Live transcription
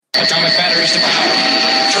Atomic batteries to power.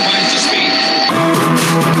 Turbines to speed.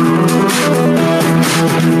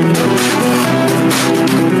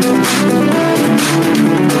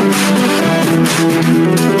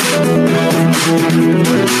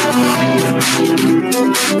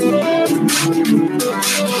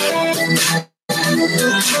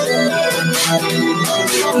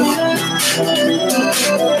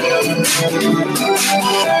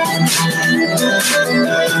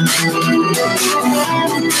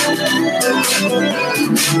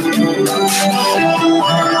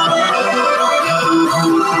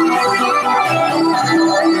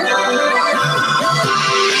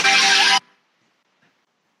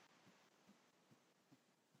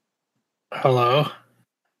 Hello.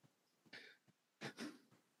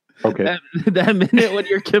 Okay. That minute when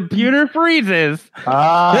your computer freezes.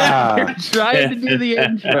 You're trying to do the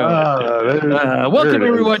intro. Welcome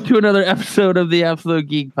everyone to another episode of the Absolute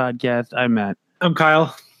Geek Podcast. I'm Matt. I'm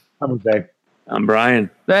Kyle. I'm Jose. I'm Brian.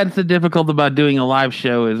 That's the difficult about doing a live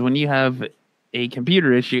show is when you have a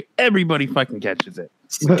computer issue, everybody fucking catches it.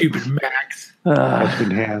 Stupid Max.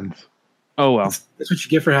 Catching hands. Oh well. That's what you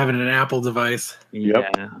get for having an Apple device.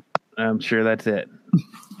 Yeah, I'm sure that's it.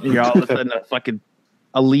 You're all of a sudden a fucking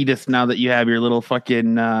elitist now that you have your little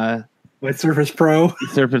fucking What, Surface Pro?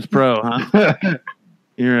 Surface Pro, huh?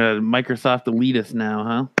 You're a Microsoft elitist now,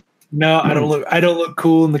 huh? No, I don't look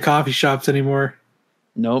cool in the coffee shops anymore.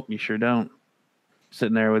 Nope, you sure don't.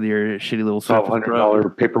 Sitting there with your shitty little Surface Pro.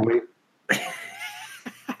 $1,200 paperweight.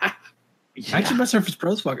 Actually, my Surface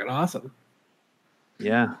Pro's fucking awesome.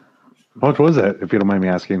 Yeah. How much was it, if you don't mind me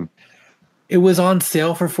asking? It was on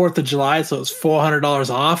sale for 4th of July, so it was $400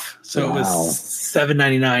 off. So It was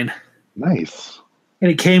 $7.99. Nice.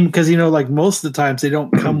 And it came because, like most of the times they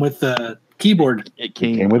don't come with the keyboard. It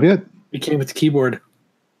Came with it? It came with the keyboard.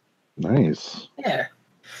 Nice. Yeah.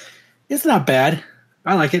 It's not bad.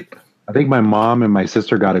 I like it. I think my mom and my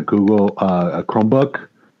sister got a Chromebook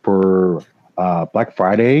for Black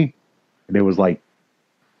Friday, and it was like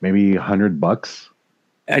maybe $100.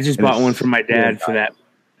 I just bought one for my dad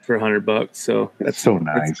for $100. So that's so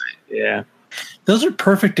nice. Yeah. Those are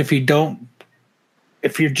perfect if you're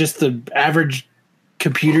just the average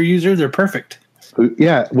computer user, they're perfect.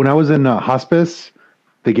 Yeah. When I was in hospice,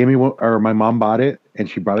 they gave me one, or my mom bought it and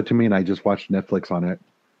she brought it to me and I just watched Netflix on it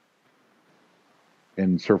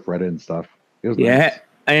and surf Reddit and stuff. It was nice.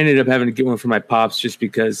 I ended up having to get one for my pops just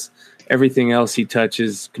because everything else he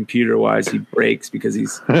touches computer wise, he breaks because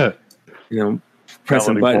he's,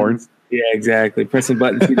 pressing buttons. Yeah, exactly. Pressing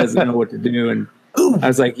buttons. He doesn't know what to do. And I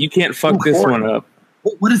was like, you can't fuck this one up.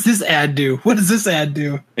 What does this ad do? What does this ad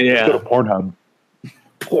do? Yeah. Go to Pornhub.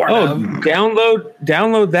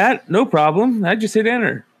 Download that. No problem. I just hit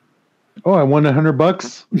enter. Oh, I won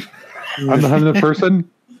 $100. I'm the 100th person.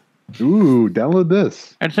 Ooh, download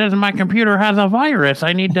this. It says my computer has a virus.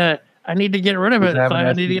 I need to get rid of it. So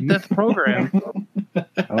I need to get this program.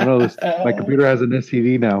 I don't know. My computer has an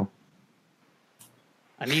STD now.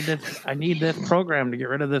 I need this program to get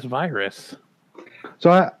rid of this virus.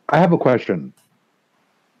 So I have a question.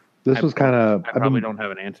 This was kind of... I probably don't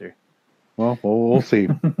have an answer. Well, we'll see.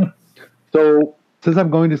 So since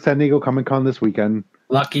I'm going to San Diego Comic-Con this weekend...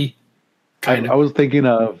 Lucky. I was thinking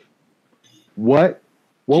of what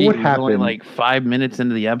would happen... Only like 5 minutes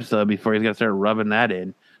into the episode before he's going to start rubbing that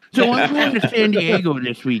in. So I'm going to San Diego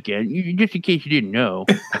this weekend, just in case you didn't know.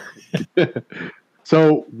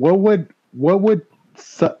 So what would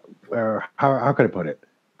how could I put it?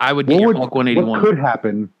 I would get your Hulk 181.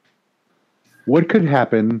 What could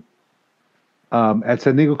happen at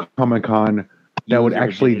San Diego Comic-Con that would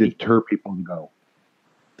actually deter people to go?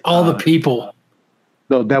 All the people.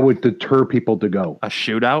 No, that would deter people to go. A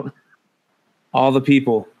shootout? All the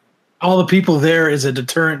people. All the people there is a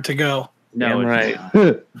deterrent to go. No, right.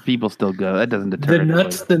 People still go. That doesn't deter.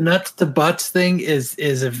 The nuts to butts thing is.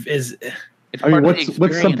 It's I mean,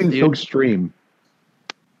 what's something so extreme?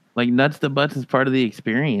 Like nuts to butts is part of the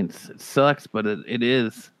experience. It sucks, but it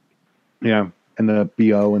is. Yeah, and the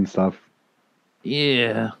BO and stuff.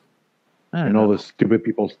 Yeah. And all the stupid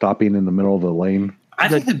people stopping in the middle of the lane. I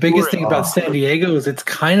think the biggest thing about San Diego is it's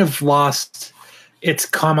kind of lost its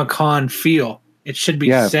Comic-Con feel. It should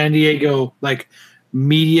be San Diego like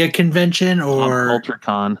media convention or Culture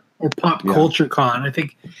Con or Pop Culture Con. I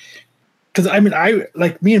think because I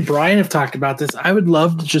like me and Brian have talked about this. I would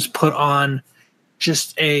love to just put on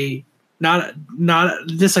just a not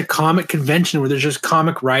just a comic convention where there's just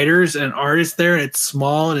comic writers and artists there, and it's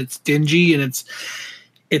small and it's dingy and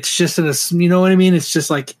it's just in a, you know what I mean? It's just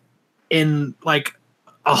like in like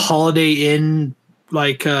a Holiday Inn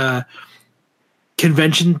like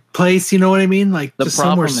convention place, you know what I mean? Like just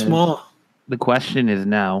somewhere small. the question is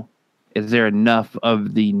now, is there enough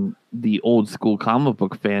of the old school comic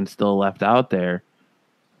book fans still left out there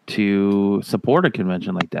to support a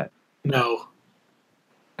convention like that? No.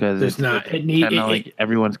 Because there's not. Like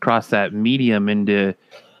everyone's crossed that medium into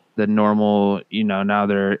the normal, now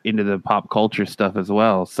they're into the pop culture stuff as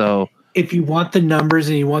well. So if you want the numbers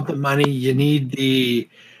and you want the money, you need the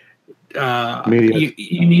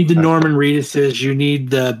you need the Norman Reeduses, you need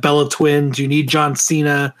the Bella Twins, you need John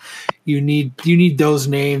Cena, you need those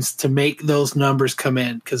names to make those numbers come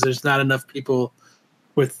in, because there's not enough people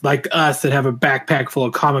with like us that have a backpack full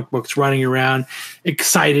of comic books running around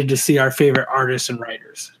excited to see our favorite artists and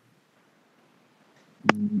writers.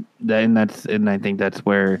 And I think that's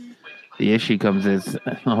where the issue comes is,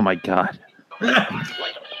 oh my God.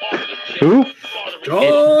 Who?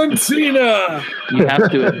 John Cena. You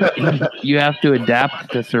have to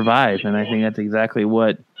adapt to survive, and I think that's exactly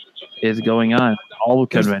what is going on. All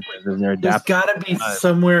conventions is they're adapting. There's got to be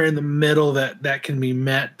somewhere in the middle that can be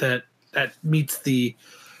met that meets the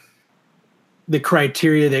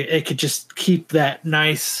criteria that it could just keep that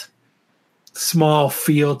nice small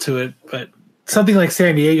feel to it. But something like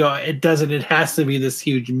San Diego, it doesn't. It has to be this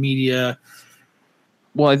huge media.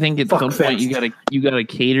 Well, I think at some point you gotta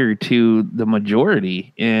cater to the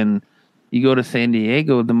majority, and you go to San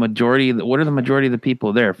Diego. What are the majority of the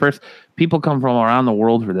people there? First, people come from around the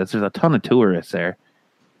world for this. There's a ton of tourists there.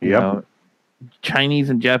 Yep. Chinese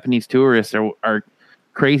and Japanese tourists are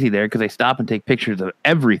crazy there because they stop and take pictures of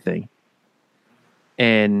everything.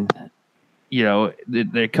 And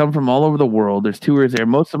they come from all over the world. There's tourists there.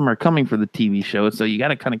 Most of them are coming for the TV show, so you got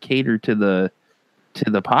to kind of cater to the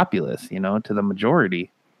populace, to the majority.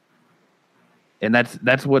 And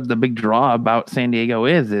that's what the big draw about San Diego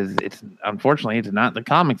is it's unfortunately it's not the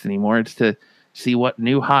comics anymore. It's to see what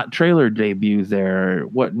new hot trailer debuts there, or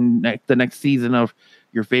what the next season of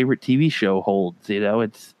your favorite TV show holds.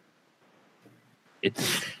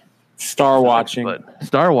 It's star watching.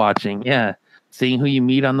 Star watching, yeah. Seeing who you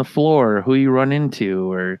meet on the floor, who you run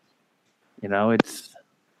into, or it's,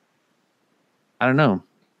 I don't know.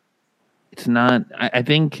 It's not. I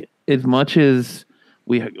think as much as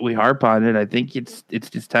we harp on it, I think it's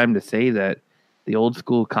just time to say that the old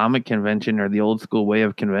school comic convention or the old school way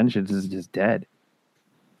of conventions is just dead.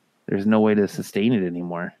 There's no way to sustain it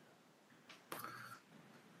anymore.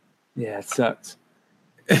 Yeah, it sucks.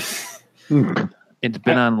 It's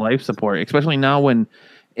been on life support, especially now when,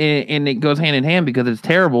 and it goes hand in hand because it's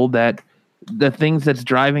terrible that the things that's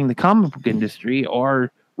driving the comic book industry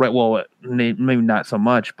are right. Well, maybe not so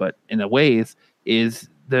much, but in a ways is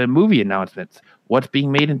the movie announcements. What's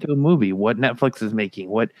being made into a movie? What Netflix is making?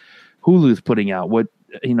 What Hulu's putting out? What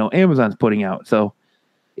Amazon's putting out? So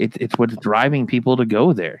it's what's driving people to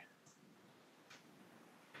go there.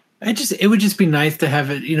 It would just be nice to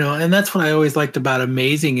have it, and that's what I always liked about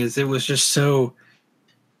Amazing is it was just so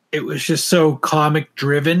comic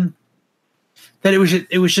driven that it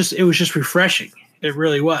was just refreshing. It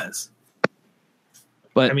really was.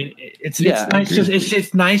 But I mean, it's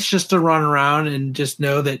nice just to run around and just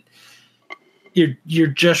know that you're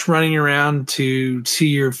just running around to see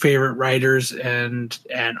your favorite writers and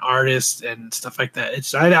artists and stuff like that.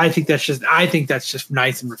 I think that's just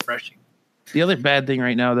nice and refreshing. The other bad thing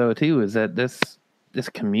right now, though, too, is that this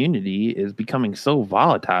community is becoming so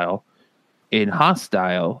volatile and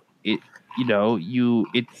hostile. How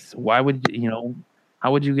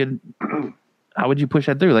would you push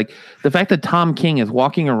that through? Like the fact that Tom King is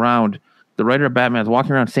walking around, the writer of Batman is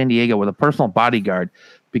walking around San Diego with a personal bodyguard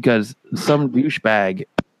because some douchebag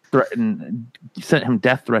sent him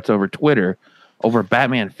death threats over Twitter over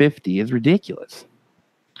Batman 50 is ridiculous.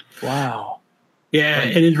 Wow. Yeah,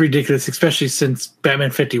 it is ridiculous, especially since Batman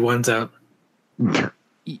 51's out. You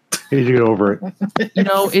need to get over it.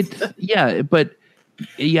 But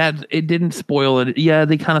it didn't spoil it. Yeah,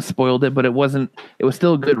 they kind of spoiled it, but it was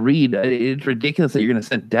still a good read. It's ridiculous that you're going to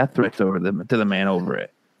send death threats over them to the man over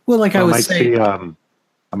it. Well, like I was saying, I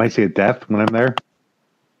might see a death when I'm there.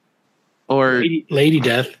 Or Lady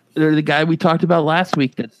Death. Or the guy we talked about last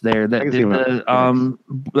week that's there that did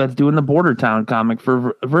that's doing the Border Town comic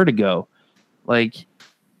for Vertigo. Like,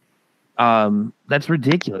 that's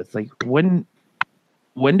ridiculous. Like, when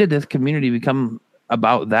did this community become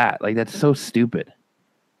about that? Like, that's so stupid.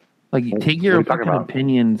 Like, take your fucking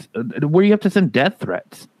opinions where you have to send death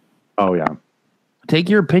threats. Oh, yeah. Take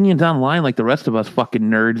your opinions online like the rest of us fucking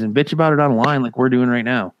nerds and bitch about it online like we're doing right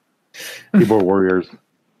now. Keyboard warriors.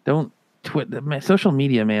 Don't social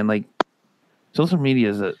media, man. Like, social media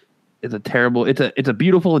is a terrible. It's a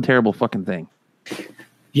beautiful and terrible fucking thing.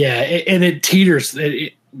 Yeah, and it teeters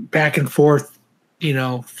back and forth,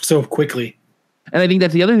 so quickly. And I think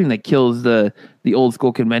that's the other thing that kills the old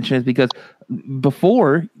school convention is because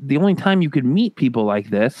before, the only time you could meet people like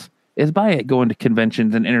this is by going to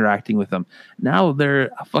conventions and interacting with them. Now they're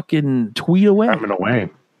a fucking tweet away. Coming away.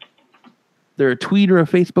 They're a tweet or a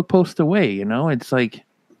Facebook post away. You know, it's like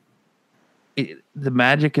the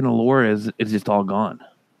magic and allure is just all gone.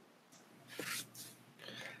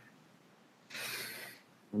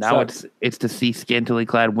 Now it's to see scantily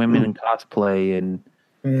clad women in cosplay and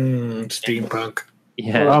steampunk.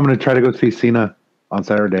 Yeah, well, I'm going to try to go see Cena on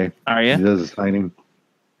Saturday. Are you? He does a signing.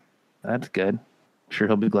 That's good. Sure,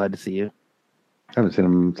 he'll be glad to see you. I haven't seen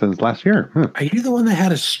him since last year. Are you the one that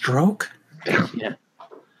had a stroke? Yeah.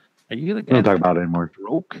 Are you the guy? Don't talk about it anymore.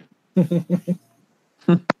 Stroke?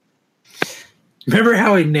 Remember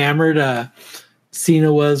how enamored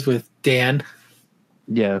Cena was with Dan?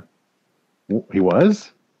 Yeah. He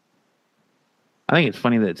was? I think it's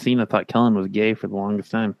funny that Cena thought Kellen was gay for the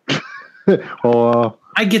longest time. Well,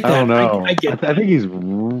 I get that. I don't know. I get I think he's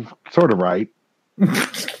sort of right.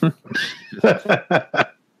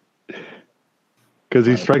 Because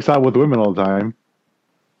he strikes out with women all the time.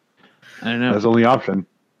 I don't know. That's the only option.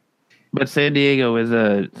 But San Diego.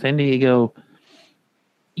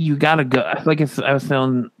 You gotta go. Like I was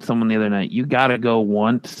telling someone the other night, you gotta go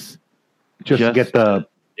once, Just to get the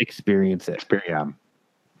experience it. experience.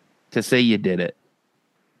 To say you did it,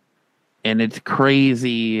 and it's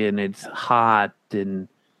crazy, and it's hot, and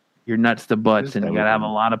you're nuts to butts, and you gotta have a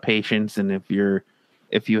lot of patience. And if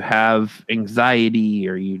you have anxiety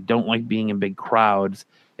or you don't like being in big crowds,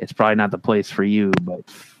 it's probably not the place for you. But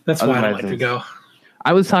that's why I don't like to go.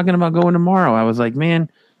 I was talking about going tomorrow. I was like,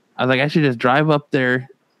 I should just drive up there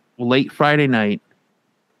late Friday night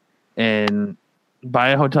and buy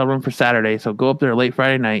a hotel room for Saturday. So go up there late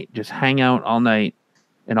Friday night, just hang out all night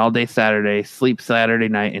and all day Saturday, sleep Saturday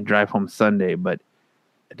night, and drive home Sunday. But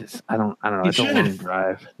I don't know. It's a long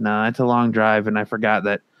drive. No, it's a long drive, and I forgot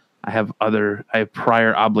that I have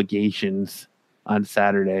prior obligations on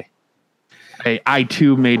Saturday. I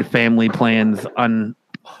too made family plans unbeknownst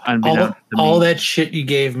to me. All that shit you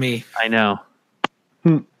gave me. I know.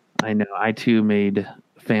 I know. I too made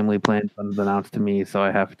family plans unbeknownst to me, so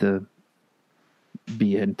I have to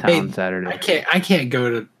be in town Saturday. I can't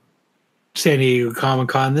go to San Diego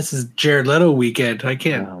Comic-Con. This is Jared Leto weekend. I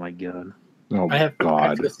can't. Oh my god. Oh I have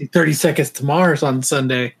God. to see 30 Seconds to Mars on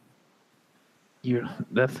Sunday.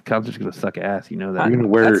 That concert's gonna suck ass. You know that. You're gonna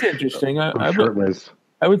wear That's interesting. shirtless.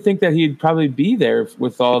 I would think that he'd probably be there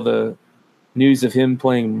with all the news of him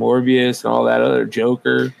playing Morbius and all that other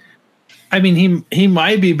Joker. I mean, he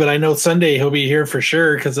might be, but I know Sunday he'll be here for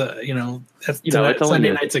sure because that's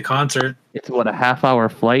Sunday night's a concert. It's what, a half-hour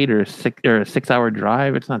flight or a 6-hour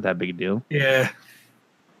drive. It's not that big a deal. Yeah.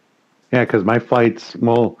 Yeah, because my flights.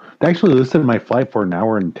 Well, they actually listed my flight for an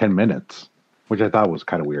hour and 10 minutes, which I thought was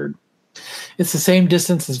kind of weird. It's the same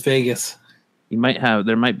distance as Vegas.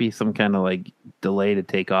 There might be some kind of like delay to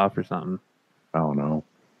take off or something. I don't know.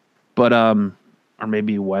 But or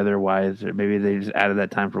maybe weather-wise, or maybe they just added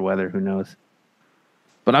that time for weather. Who knows?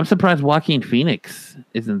 But I'm surprised Joaquin Phoenix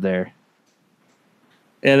isn't there.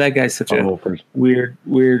 Yeah, that guy's such a weird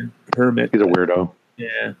hermit. He's a weirdo.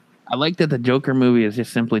 Yeah. I like that the Joker movie is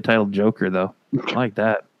just simply titled Joker, though. I like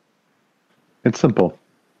that. It's simple.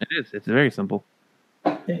 It is. It's very simple.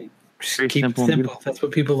 Hey, Very keep simple it and simple. That's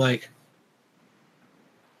what people like.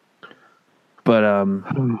 But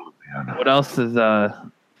what else has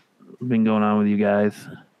been going on with you guys?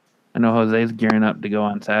 I know Jose's gearing up to go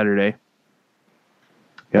on Saturday.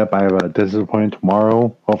 Yep, I have a disappointment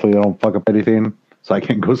tomorrow. Hopefully, I don't fuck up anything, so I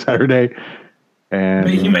can't go Saturday. And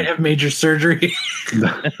You might have major surgery.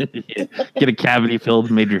 Get a cavity filled,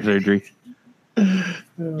 major surgery.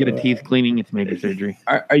 Get a teeth cleaning, it's major surgery.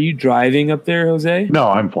 Are you driving up there, Jose? No,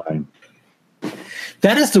 I'm flying.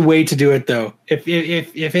 That is the way to do it, though.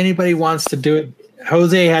 If anybody wants to do it,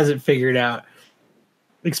 Jose has it figured out.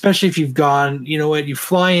 Especially if you've gone, you know what? You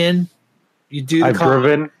fly in, you do. I've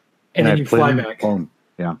driven, and then you fly back.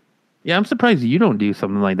 Yeah. Yeah, I'm surprised you don't do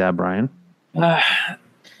something like that, Brian. Man,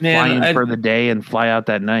 fly in for the day and fly out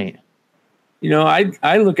that night. You know,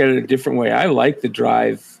 I look at it a different way. I like the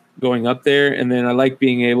drive going up there, and then I like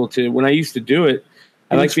being able to. When I used to do it,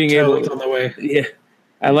 I like being able to. On the way. Yeah,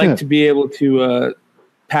 I like to be able to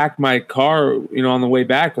pack my car, you know, on the way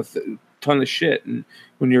back with a ton of shit. And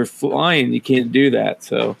when you're flying, you can't do that.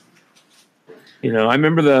 So, you know, I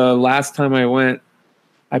remember the last time I went,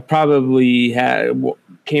 I probably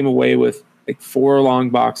came away with like 4 long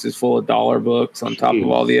boxes full of dollar books on top of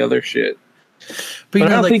all the other shit. But I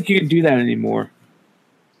don't think you can do that anymore.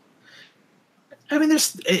 I mean,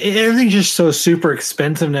 everything's just so super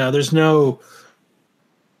expensive now. There's no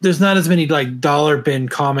there's not as many like dollar bin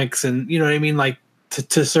comics and you know what I mean, like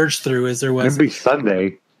to search through as there was. It'd be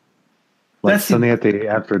Sunday, like That's Sunday at the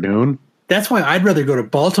afternoon. That's why I'd rather go to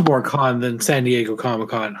Baltimore Con than San Diego Comic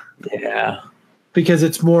Con. Yeah. Because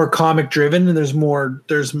it's more comic driven and there's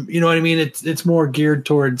you know what I mean? It's more geared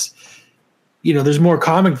towards, you know, there's more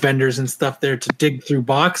comic vendors and stuff there to dig through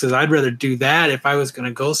boxes. I'd rather do that. If I was going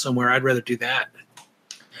to go somewhere, I'd rather do that.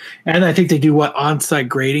 And I think they do on-site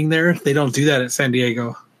grading there. They don't do that at San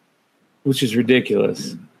Diego. Which is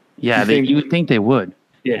ridiculous. Yeah, you would think they would.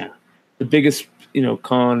 Yeah. The biggest, you know,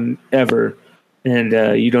 con ever. And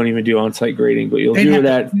you don't even do on-site grading, but you'll do it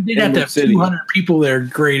at They'd have to have 200 people there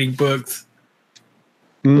grading books.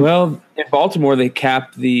 Well, in Baltimore, they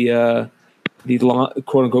capped the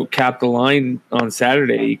quote unquote capped the line on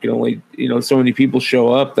Saturday. You can only, you know, so many people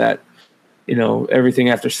show up that, you know, everything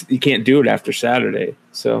after you can't do it after Saturday.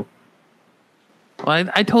 So, well,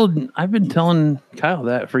 I've been telling Kyle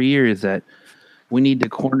that for years that we need to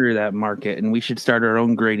corner that market and we should start our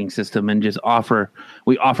own grading system and just offer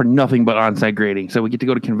nothing but on-site grading. So we get to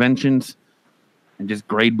go to conventions and just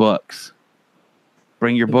grade books.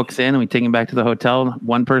 Bring your books in, and we take them back to the hotel.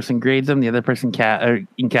 One person grades them, the other person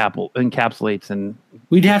encapsulates. And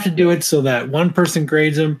we'd have to do it so that one person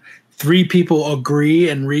grades them, 3 people agree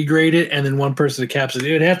and regrade it, and then one person encapsulates.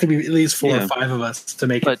 It would have to be at least 4 or 5 of us to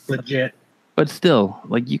make it legit. But still,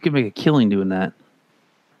 like you can make a killing doing that.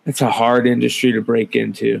 It's a hard industry to break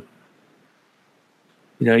into.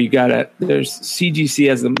 You know, there's CGC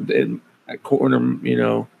as a corner, you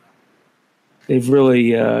know. They've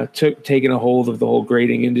really taken a hold of the whole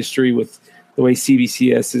grading industry with the way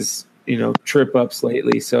CBCS is, you know, trip ups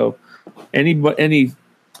lately. So any you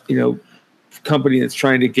know company that's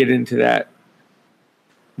trying to get into that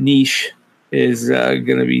niche is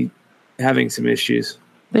going to be having some issues.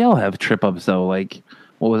 They all have trip ups though. Like,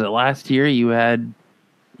 what was it last year? You had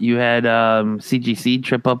CGC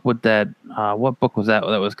trip up with that. What book was that?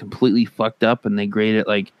 That was completely fucked up, and they graded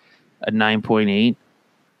like a 9.8.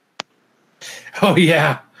 Oh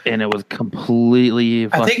yeah, and it was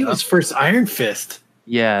completely. I think it was First Iron Fist.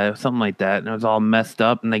 Yeah, something like that, and it was all messed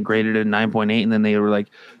up. And they graded it 9.8, and then they were like,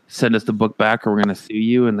 "Send us the book back, or we're gonna sue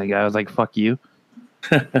you." And the guy was like, "Fuck you."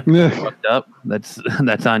 Fucked up. That's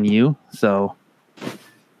on you. So,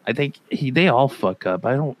 I think they all fuck up.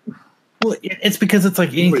 I don't. Well, it's because it's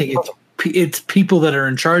like anything. It's people that are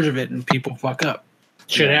in charge of it, and people fuck up.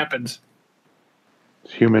 Shit happens.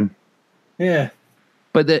 It's human. Yeah.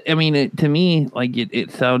 But to me, like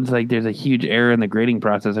it sounds like there's a huge error in the grading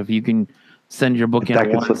process. If you can send your book in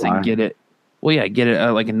once and get it, get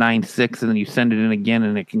it like a 9.6, and then you send it in again,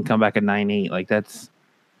 and it can come back a 9.8. Like that's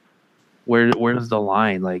where's the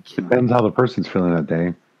line? Like depends how the person's feeling that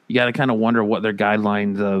day. You got to kind of wonder what their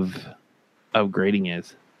guidelines of grading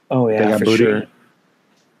is. Oh yeah, for sure.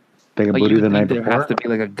 They got booty the night before. There has to be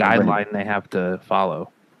like a guideline they have to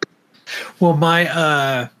follow. Well,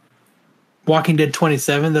 my Walking Dead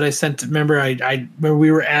 27 that I sent. Remember, I remember we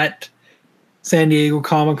were at San Diego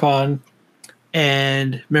Comic-Con,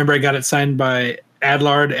 and remember I got it signed by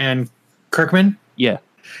Adlard and Kirkman. Yeah,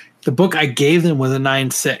 the book I gave them was a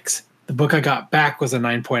 9.6. The book I got back was a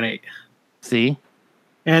 9.8. See,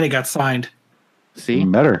 and it got signed. See,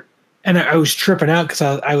 better. And I was tripping out because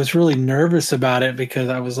I was really nervous about it because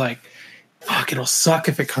I was like, "Fuck, it'll suck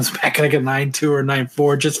if it comes back like a 9.2 or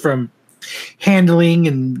 9.4 just from." Handling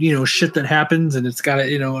and shit that happens, and it's got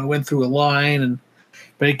it it went through a line,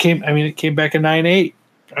 but it came back a 9.8.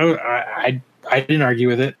 I didn't argue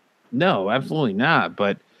with it. No, absolutely not.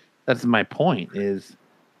 But that's my point. Is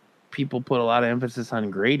people put a lot of emphasis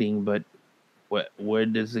on grading, but where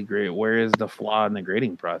is the flaw in the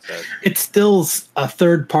grading process? It's still a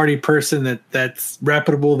third party person that's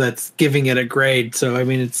reputable that's giving it a grade. So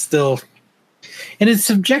it's still, and it's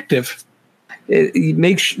subjective. It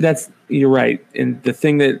makes you're right. And the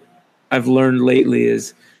thing that I've learned lately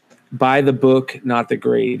is buy the book, not the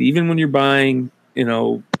grade. Even when you're buying,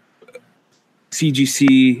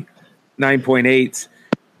 CGC 9.8s,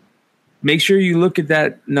 make sure you look at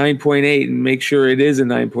that 9.8 and make sure it is a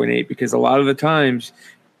 9.8, because a lot of the times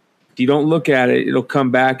if you don't look at it, it'll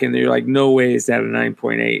come back and you're like, no way is that a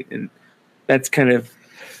 9.8. And that's kind of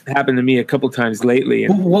happened to me a couple times lately.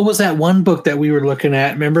 And what was that one book that we were looking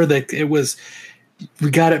at? Remember that it was, you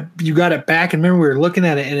got it back, and remember we were looking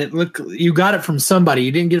at it, and you got it from somebody.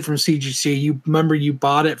 You didn't get it from CGC. You remember you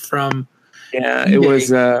bought it from. Yeah, eBay. It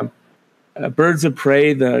was Birds of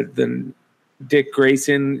Prey, the Dick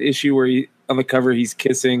Grayson issue where on the cover he's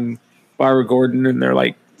kissing Barbara Gordon, and they're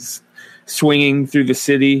like swinging through the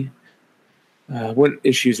city. What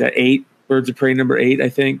issue is that? 8, Birds of Prey number 8, I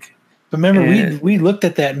think. But remember, we looked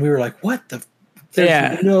at that and we were like, "What the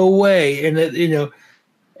There's no way. And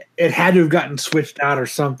it had to have gotten switched out or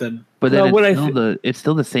something. But then it's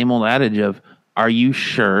still the same old adage of, are you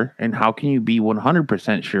sure? And how can you be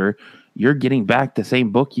 100% sure you're getting back the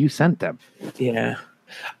same book you sent them? Yeah.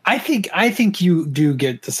 I think you do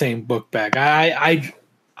get the same book back. I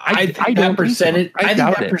think that percentage. I think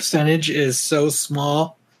that percentage is so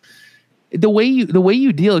small. The way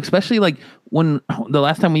you deal, especially like when the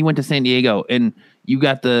last time we went to San Diego and you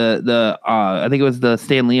got the I think it was the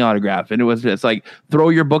Stan Lee autograph, and it was just like, throw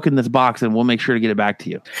your book in this box and we'll make sure to get it back to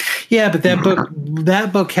you. Yeah, but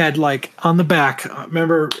that book had like on the back.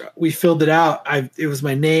 Remember, we filled it out. It was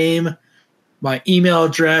my name, my email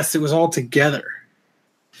address. It was all together.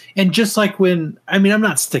 And just like I'm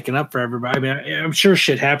not sticking up for everybody. I mean, I'm sure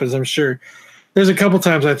shit happens. I'm sure there's a couple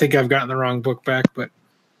times I think I've gotten the wrong book back, but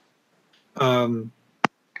I think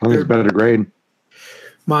it's better to grade.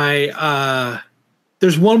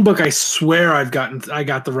 There's one book I swear I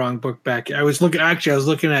got the wrong book back. I was looking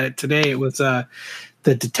at it today. It was the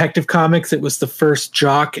Detective Comics. It was the first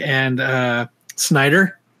Jock and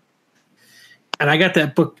Snyder. And I got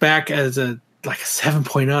that book back as a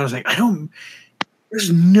 7.0. I was like, there's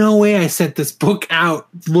no way I sent this book out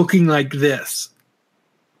looking like this.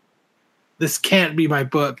 This can't be my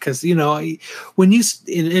book, because when you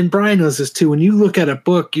and Brian knows this too. When you look at a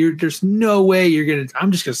book, there's no way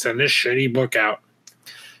I'm just gonna send this shitty book out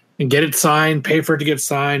and get it signed, pay for it to get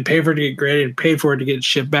signed, pay for it to get graded, and pay for it to get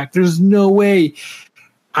shipped back. There's no way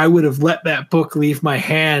I would have let that book leave my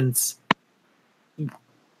hands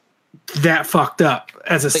that fucked up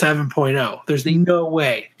as a 7.0. There's no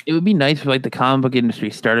way. It would be nice if like the comic book industry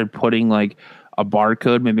started putting like a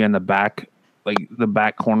barcode maybe on the back, like the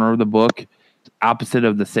back corner of the book, opposite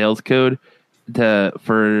of the sales code,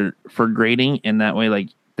 for grading, and that way like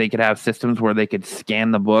they could have systems where they could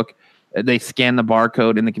scan the book. They scan the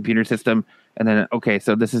barcode in the computer system, and then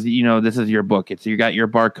so this is your book. You got your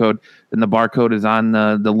barcode, then the barcode is on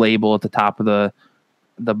the label at the top of the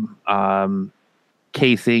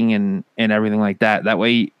casing and everything like that. That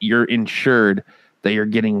way you're insured that you're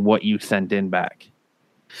getting what you sent in back.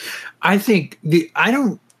 I think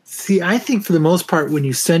I think for the most part, when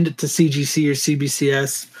you send it to CGC or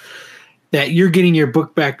CBCS, that you're getting your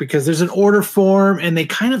book back because there's an order form and they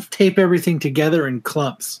kind of tape everything together in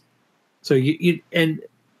clumps. So and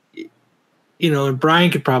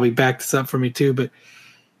Brian could probably back this up for me too, but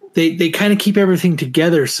they kind of keep everything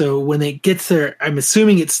together. So when it gets there, I'm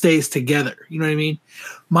assuming it stays together. You know what I mean?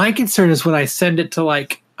 My concern is when I send it to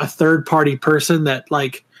like a third party person that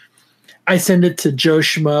like I send it to Joe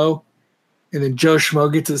Schmo, and then Joe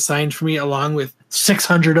Schmo gets it signed for me along with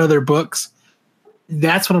 600 other books.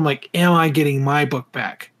 That's when I'm like, am I getting my book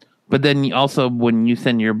back? But then also when you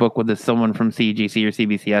send your book with someone from CGC or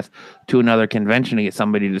CBCS to another convention to get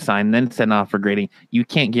somebody to sign, then send off for grading, you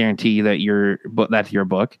can't guarantee that that's your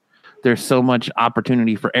book. There's so much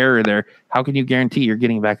opportunity for error there. How can you guarantee you're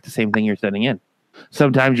getting back the same thing you're sending in?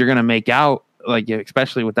 Sometimes you're going to make out, like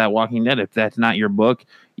especially with that Walking Dead, if that's not your book,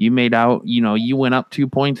 you made out, you went up 2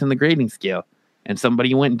 points in the grading scale and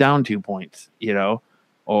somebody went down 2 points,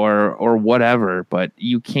 or whatever, but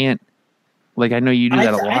you can't, like, I know you do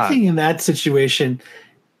that a lot. I think in that situation,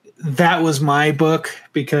 that was my book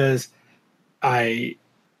because I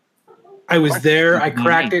was there. I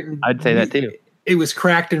cracked it. I'd say that too. It was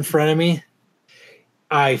cracked in front of me.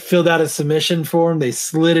 I filled out a submission form. They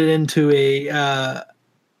slid it into a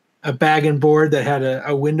bag and board that had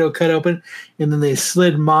a window cut open, and then they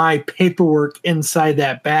slid my paperwork inside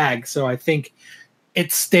that bag. So I think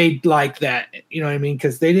it stayed like that. You know what I mean?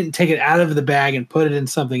 Because they didn't take it out of the bag and put it in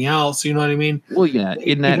something else. You know what I mean? Well, yeah,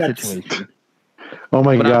 in that situation. Oh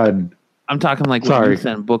my God. I'm talking like when you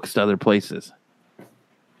send books to other places.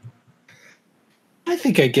 I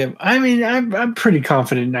think I'm pretty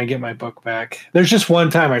confident I get my book back. There's just one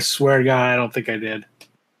time I swear to God I don't think I did.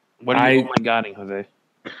 What are you godding, Jose?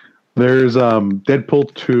 There's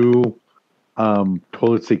Deadpool 2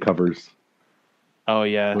 toilet seat covers. Oh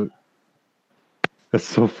yeah. That's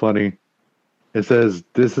so funny. It says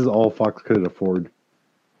this is all Fox could afford.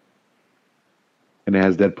 And it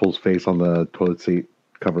has Deadpool's face on the toilet seat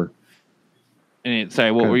cover.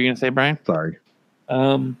 Sorry, what were you gonna say, Brian? Sorry.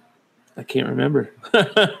 I can't remember.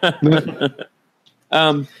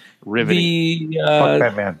 Riveting. Fuck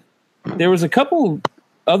Batman. There was a couple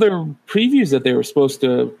other previews that they were supposed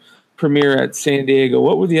to premiere at San Diego.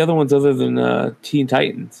 What were the other ones other than Teen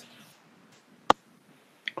Titans?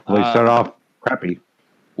 Well, they start off crappy.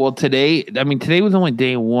 Well, today was only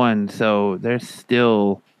day one, so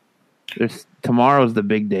tomorrow's the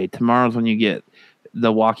big day. Tomorrow's when you get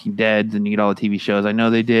the Walking Dead and you get all the TV shows. I know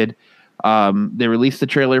they did They released the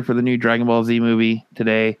trailer for the new Dragon Ball Z movie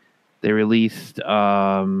today. They released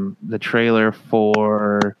the trailer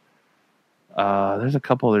for. There's a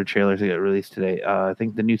couple other trailers that got released today. I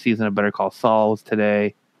think the new season of Better Call Saul was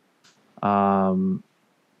today.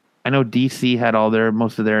 I know DC had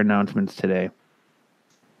most of their announcements today.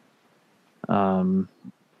 No,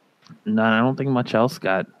 I don't think much else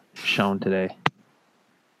got shown today.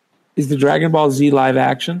 Is the Dragon Ball Z live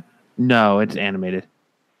action? No, it's animated.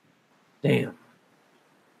 Damn.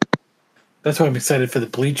 That's why I'm excited for the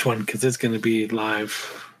Bleach one, because it's going to be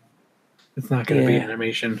live. It's not going to be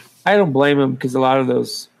animation. I don't blame him, because a lot of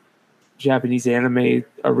those Japanese anime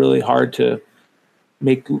are really hard to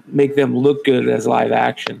make them look good as live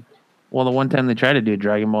action. Well, the one time they tried to do a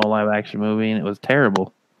Dragon Ball live action movie, and it was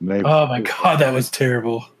terrible. Oh my god, that was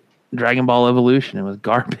terrible. Dragon Ball Evolution, it was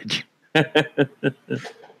garbage. Well,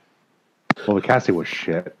 the casting was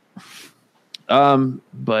shit.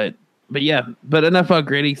 But yeah, but enough about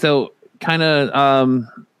grading. So kind of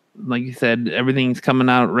like you said, everything's coming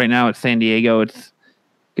out right now at San Diego. It's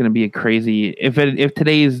going to be a crazy. If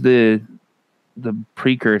today is the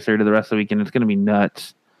precursor to the rest of the weekend, it's going to be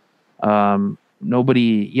nuts. They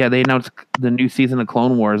announced the new season of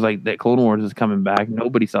Clone Wars. Like that, Clone Wars is coming back.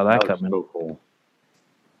 Nobody saw that coming. So cool.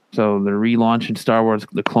 So they're relaunching Star Wars: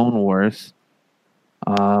 The Clone Wars.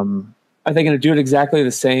 Are they going to do it exactly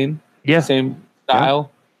the same? Yeah, same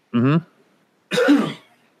style. Yeah. Mm-hmm.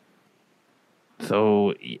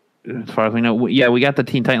 So, as far as we know, we got the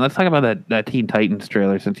Teen Titans. Let's talk about that Teen Titans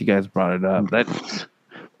trailer since you guys brought it up.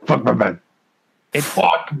 Fuck my man. It's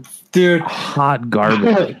dude, hot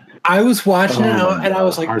garbage. I was watching it and I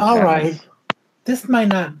was like, all right, this might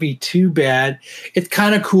not be too bad. It's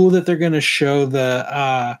kind of cool that they're going to show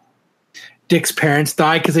the Dick's parents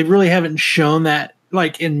die, because they really haven't shown that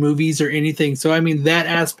like in movies or anything. So I mean, that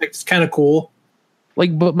aspect is kind of cool.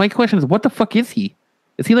 Like, but my question is, what the fuck is he?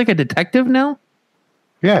 Is he like a detective now?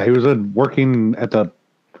 Yeah, he was working at the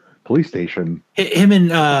police station. Him and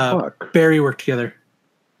Barry work together.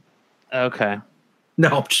 Okay. No,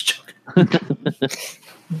 I'm just joking.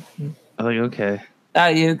 I'm like, okay.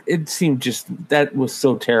 It seemed just that was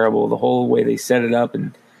so terrible, the whole way they set it up,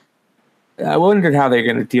 and I wondered how they're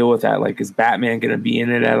going to deal with that. Like, is Batman going to be in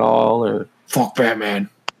it at all, or fuck Batman?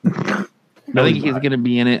 I think he's going to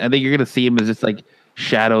be in it. I think you're going to see him as just like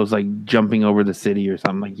shadows, like jumping over the city or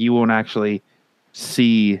something. Like you won't actually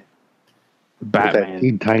see Batman.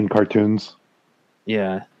 Teen Titan cartoons.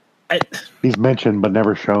 Yeah, he's mentioned but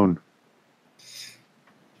never shown.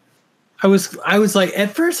 I was like,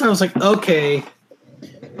 at first I was like, okay,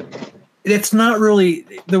 it's not really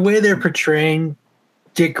the way they're portraying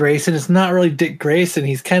Dick Grayson. It's not really Dick Grayson.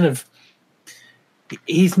 He's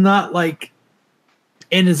not like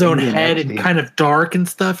in his own head and kind of dark and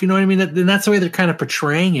stuff. You know what I mean? And that's the way they're kind of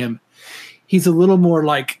portraying him. He's a little more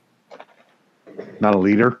like, not a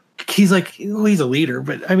leader. He's like, well, he's a leader,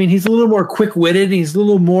 but I mean, he's a little more quick-witted and he's a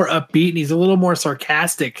little more upbeat and he's a little more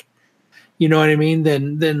sarcastic. You know what I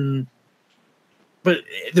mean? But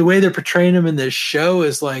the way they're portraying him in this show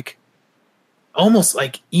is like almost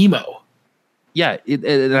like emo. Yeah,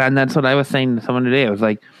 and that's what I was saying to someone today. I was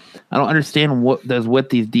like, I don't understand what does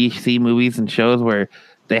with these DC movies and shows where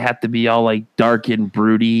they have to be all like dark and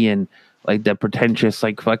broody and like the pretentious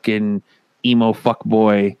like fucking emo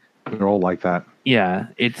fuckboy. They're all like that. Yeah,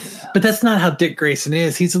 but that's not how Dick Grayson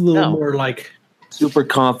is. He's a little more like super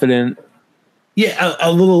confident. Yeah,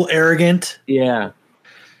 a little arrogant. Yeah.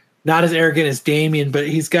 Not as arrogant as Damien, but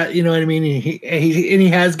he's got, you know what I mean? He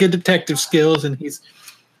has good detective skills, and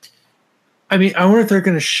I wonder if they're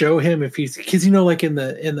going to show him because, you know, like in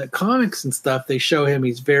the comics and stuff, they show him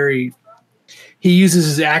he uses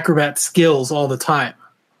his acrobat skills all the time.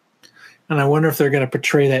 And I wonder if they're going to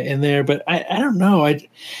portray that in there, but I don't know.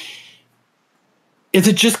 Is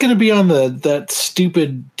it just going to be on that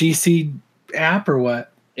stupid DC app or what?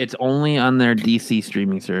 It's only on their DC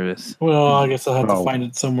streaming service. Well, I guess I'll have to find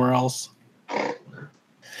it somewhere else. You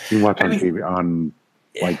can watch on TV on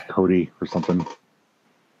like Cody or something.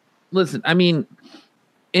 Listen, I mean,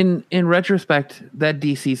 in retrospect, that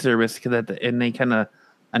DC service, and they kind of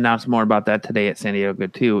announced more about that today at San Diego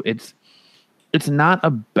too. It's not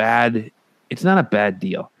a bad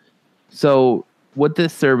deal. So with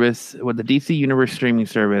this service, with the DC Universe streaming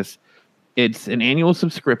service, it's an annual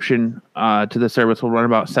subscription to the service. Will run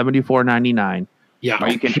about $74.99. Yeah, or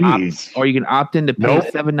you can opt in to pay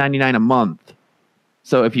 $7.99 a month.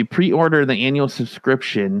 So if you pre-order the annual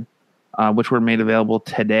subscription, which were made available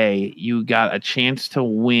today, you got a chance to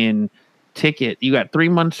win ticket. You got 3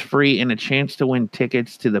 months free and a chance to win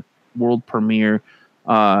tickets to the world premiere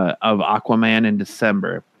of Aquaman in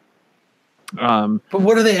December. But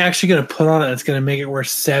what are they actually going to put on it that's going to make it worth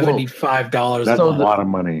 $75? That's a a month lot of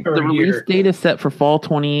money. per The release year? date is set for fall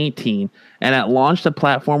 2018, and at launch, the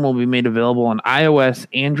platform will be made available on iOS,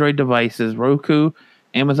 Android devices, Roku,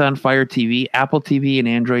 Amazon Fire TV, Apple TV, and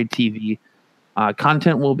Android TV.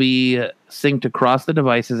 Content will be synced across the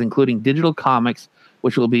devices, including digital comics,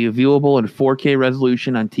 which will be viewable in 4K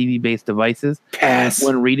resolution on TV-based devices. Pass.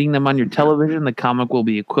 When reading them on your television, the comic will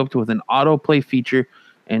be equipped with an autoplay feature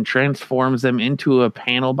and transforms them into a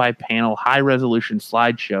panel-by-panel high-resolution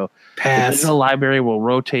slideshow. The Pass. digital library will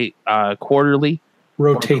rotate quarterly, or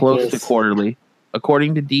Rotate close this. to quarterly,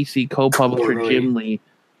 according to DC co-publisher Quarterly. Jim Lee,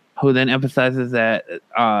 who then emphasizes that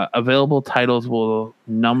available titles will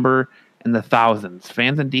number in the thousands.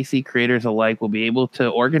 Fans and DC creators alike will be able to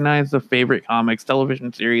organize their favorite comics,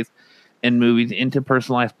 television series, and movies into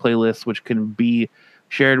personalized playlists, which can be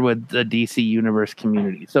shared with the DC Universe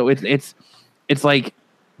community. So it's like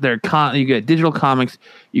you get digital comics,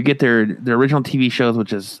 you get their original TV shows,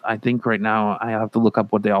 which is, I think right now I have to look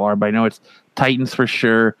up what they all are, but I know it's Titans for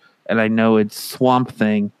sure, and I know it's Swamp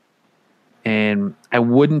Thing, and I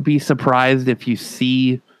wouldn't be surprised if you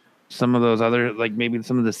see some of those other, like maybe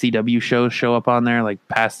some of the CW shows show up on there, like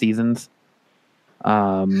past seasons.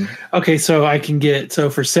 Okay, so I can get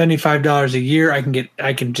for $75 a year,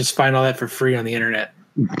 I can just find all that for free on the internet.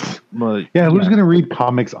 But Yeah, who's going to read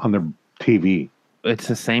comics on their TV? it's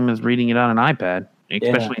the same as reading it on an iPad,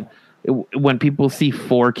 especially when people see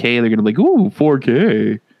 4K, they're gonna be like, "Ooh,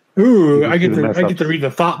 4K." Ooh, You I get see the mess to ups. read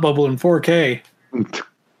the Thought Bubble in 4K.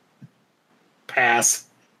 Pass.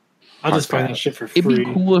 I'll just find that shit for It'd free.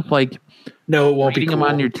 be cool if, like, No, it won't reading be cool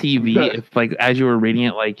them on your TV, if, like, as you were reading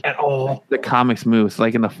it, like, at all. the comics moves,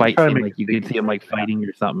 like in the fight Trying to scene, make like you could see them like fighting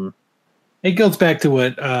or something. It goes back to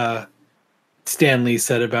what Stan Lee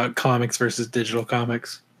said about comics versus digital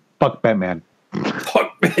comics. Fuck Batman.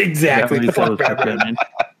 Fuck, exactly. Definitely Fuck so, Batman. Batman.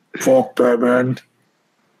 Fuck Batman.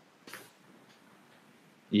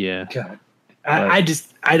 Yeah. God. I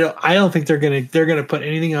don't think they're gonna put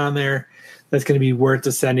anything on there that's gonna be worth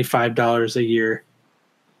the $75 a year,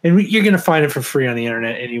 and you're gonna find it for free on the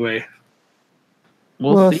internet anyway.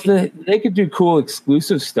 We'll If see. they could do cool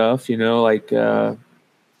exclusive stuff, like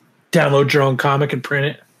Download your own comic and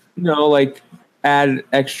print it. like add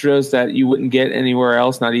extras that you wouldn't get anywhere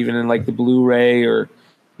else, not even in like the Blu-ray or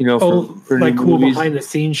for Like new cool movies. behind the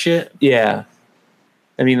scenes shit. Yeah,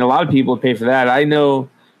 I mean, a lot of people would pay for that. I know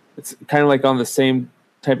it's kind of like on the same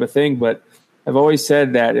type of thing, but I've always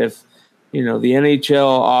said that if the NHL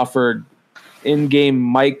offered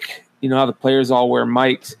in-game mic, how the players all wear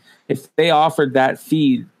mics, if they offered that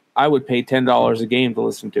feed, I would pay $10 a game to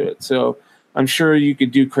listen to it. So I'm sure you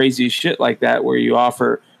could do crazy shit like that where you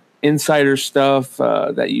offer insider stuff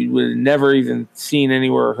that you would have never even seen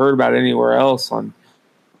anywhere or heard about anywhere else on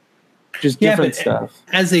just different stuff.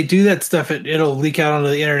 As they do that stuff, it'll leak out onto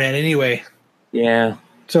the internet anyway. Yeah.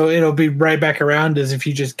 So it'll be right back around as if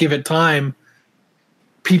you just give it time.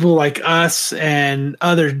 People like us and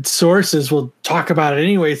other sources will talk about it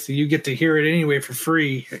anyway, so you get to hear it anyway for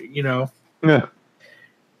free, Yeah.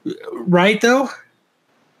 Right, though?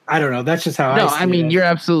 I don't know. That's just how No, I see I mean, it. you're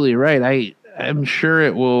absolutely right. I'm sure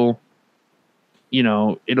it will,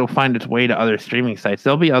 it'll find its way to other streaming sites.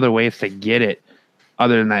 There'll be other ways to get it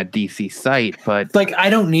other than that DC site, but Like, I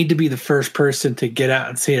don't need to be the first person to get out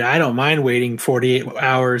and see it. I don't mind waiting 48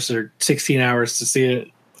 hours or 16 hours to see it.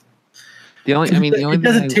 it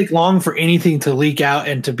doesn't take long for anything to leak out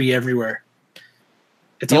and to be everywhere.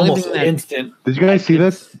 It's The only almost thing that- instant. Did you guys see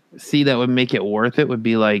this? see that would make it worth it would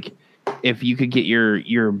be like if you could get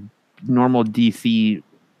your normal DC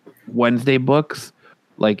Wednesday books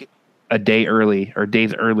like a day early or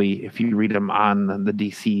days early if you read them on the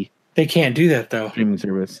DC They can't do that, though. streaming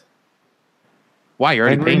service. Why? You're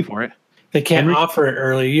already Henry? paying for it. They can't Henry? offer it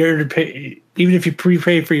early. You're to pay, even if you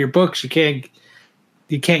prepay for your books, you can't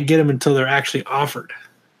get them until they're actually offered.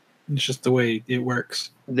 It's just the way it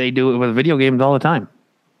works. They do it with video games all the time.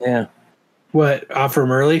 Yeah. What, offer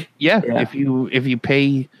them early? Yeah, Yeah. if you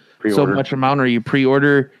pay so Pre-order. much amount or you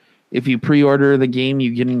pre-order, if you pre-order the game,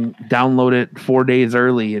 you can download it 4 days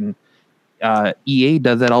early, and EA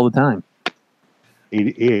does that all the time.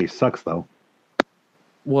 EA sucks though.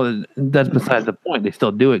 Well, that's besides the point. They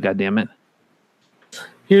still do it. God damn it.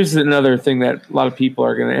 Here's another thing that a lot of people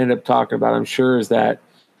are going to end up talking about, I'm sure, is that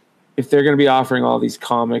if they're going to be offering all these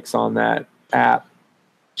comics on that app,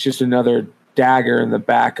 it's just another dagger in the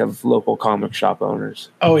back of local comic shop owners.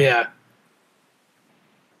 Oh, yeah.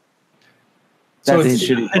 That's So the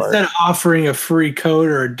shitty part. instead of offering a free code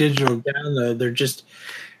or a digital download, they're just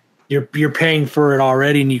you're paying for it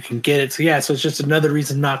already and you can get it. So yeah, so it's just another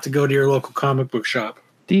reason not to go to your local comic book shop.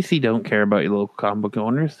 DC don't care about your local comic book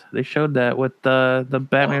owners. They showed that with the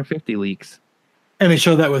Batman 50 leaks. And they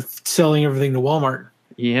showed that with selling everything to Walmart.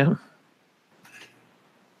 Yeah.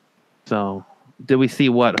 So, did we see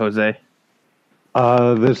what, Jose?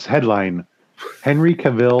 This headline: Henry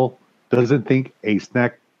Cavill doesn't think a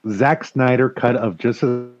Zack Snyder cut of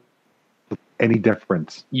Justice any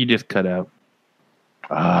difference. You just cut out.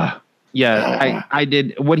 Yeah, I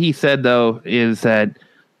did. What he said though is that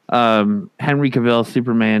Henry Cavill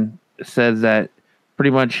Superman says that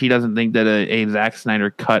pretty much he doesn't think that a Zack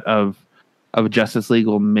Snyder cut of Justice League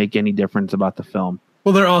will make any difference about the film.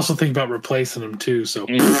 Well, they're also thinking about replacing him too. So,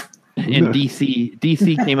 and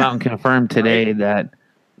DC came out and confirmed today that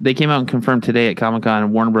they came out and confirmed today at Comic-Con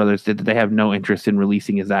and Warner Brothers that they have no interest in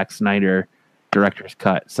releasing a Zack Snyder director's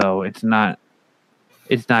cut. So it's not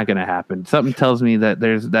going to happen. Something tells me that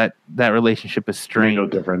there's that relationship is strained. No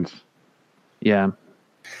difference. Yeah.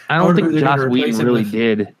 I don't think Joss Whedon really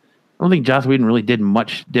did. I don't think Joss Whedon really did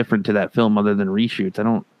much different to that film other than reshoots. I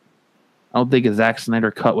don't think a Zack Snyder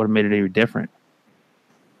cut would have made it any different.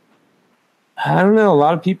 I don't know. A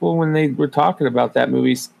lot of people, when they were talking about that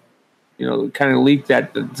movie, kind of leaked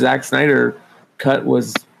that the Zack Snyder cut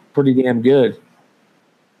was pretty damn good.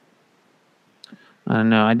 I don't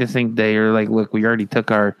know. I just think they are like, look, we already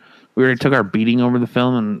took our beating over the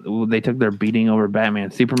film, and they took their beating over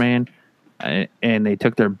Batman, Superman, and they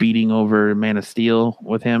took their beating over Man of Steel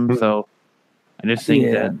with him. Mm-hmm. So I just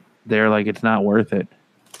think that they're like, it's not worth it.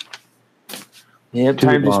 Yeah,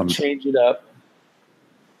 time to change it up.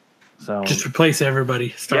 So just replace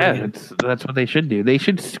everybody. That's what they should do. They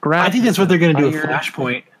should scrap. I think that's what they're going to do with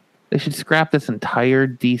Flashpoint. They should scrap this entire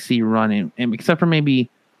DC run, and except for maybe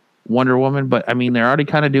Wonder Woman. But I mean, they're already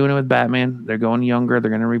kind of doing it with Batman. They're going younger. They're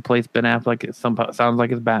going to replace Ben Affleck. It sounds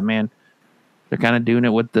like it's Batman. They're kind of doing it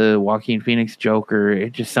with the Joaquin Phoenix Joker.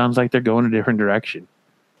 It just sounds like they're going a different direction.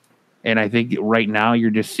 And I think right now you're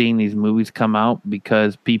just seeing these movies come out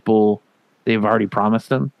because they've already promised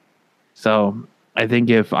them. So I think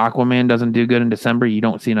if Aquaman doesn't do good in December, you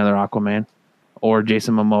don't see another Aquaman, or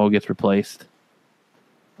Jason Momoa gets replaced,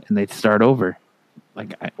 and they start over.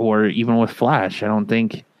 Or even with Flash, I don't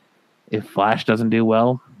think if Flash doesn't do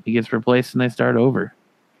well, he gets replaced and they start over.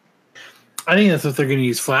 I think that's what they're going to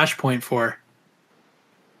use Flashpoint for.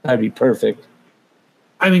 That'd be perfect.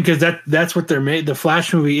 I mean, because that's what they're made. The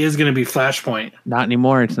Flash movie is going to be Flashpoint. Not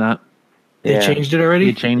anymore. It's not. They changed it already?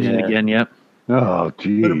 They changed it again. Yep. Oh,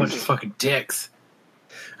 geez. What a bunch of fucking dicks.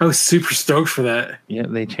 I was super stoked for that. Yeah,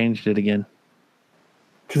 they changed it again.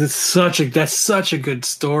 Because that's such a good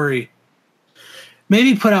story.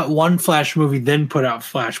 Maybe put out one Flash movie, then put out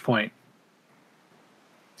Flashpoint.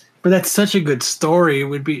 But that's such a good story. It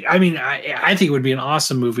would be. I mean, I think it would be an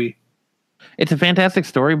awesome movie. It's a fantastic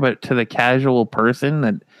story, but to the casual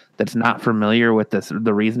person that's not familiar with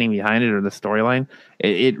the reasoning behind it or the storyline,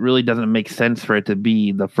 it really doesn't make sense for it to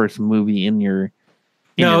be the first movie in your.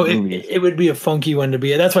 It would be a funky one to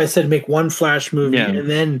be. That's why I said make one Flash movie, and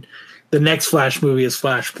then the next Flash movie is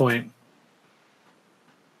Flashpoint.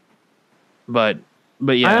 But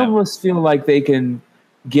yeah, I almost feel like they can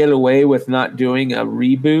get away with not doing a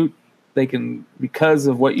reboot. They can, because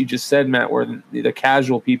of what you just said, Matt, where the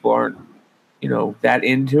casual people aren't, that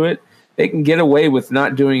into it. They can get away with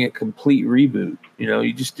not doing a complete reboot.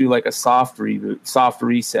 You just do like a soft reboot, soft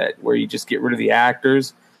reset, where you just get rid of the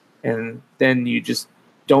actors, and then you just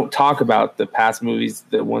don't talk about the past movies,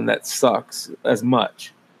 the one that sucks as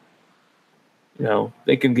much.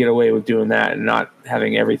 They can get away with doing that and not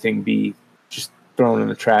having everything be just thrown in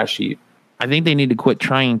the trash heap. I think they need to quit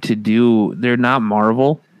trying to do. They're not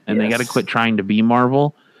Marvel, and they got to quit trying to be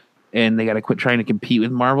Marvel, and they got to quit trying to compete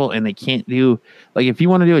with Marvel. And they can't do if you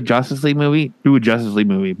want to do a Justice League movie, do a Justice League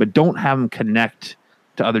movie, but don't have them connect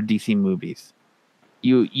to other DC movies.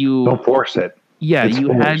 You don't force it. Yeah,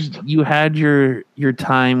 you had your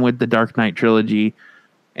time with the Dark Knight trilogy,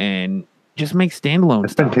 and just make standalone.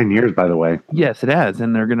 It's been 10 years, by the way. Yes, it has,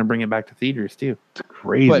 and they're going to bring it back to theaters too. It's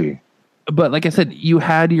crazy. But like I said, you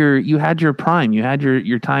had your prime, you had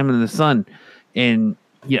your time in the sun, and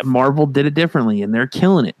Marvel did it differently, and they're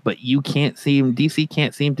killing it. But DC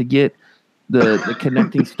can't seem to get the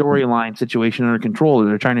connecting storyline situation under control.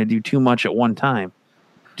 They're trying to do too much at one time.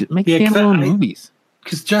 Just make standalone movies.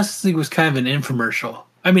 Because Justice League was kind of an infomercial.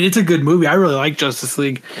 I mean, it's a good movie. I really like Justice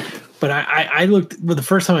League, but I looked. Well, the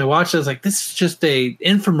first time I watched it, I was like, "This is just a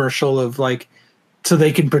infomercial of so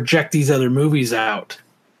they can project these other movies out."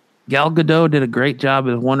 Gal Gadot did a great job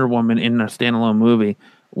as Wonder Woman in a standalone movie.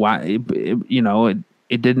 Why,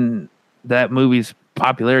 it didn't. That movie's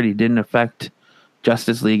popularity didn't affect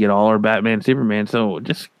Justice League at all, or Batman, Superman. So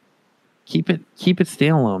just keep it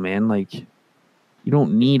standalone, man. You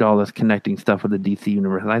don't need all this connecting stuff with the DC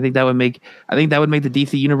universe. And I think that would make the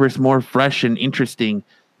DC universe more fresh and interesting,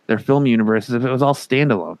 their film universes, if it was all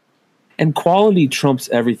standalone. And quality trumps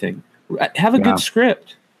everything. Have a good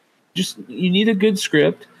script. You need a good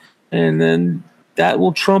script, and then that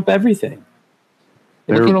will trump everything.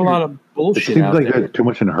 Look at a lot of bullshit. It seems out like there. they're too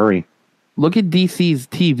much in a hurry. Look at DC's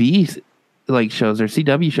TV like shows or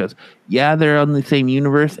CW shows. Yeah, they're on the same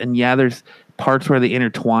universe, and yeah, there's parts where they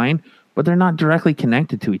intertwine, but they're not directly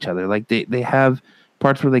connected to each other. Like they have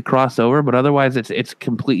parts where they cross over, but otherwise it's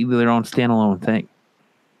completely their own standalone thing.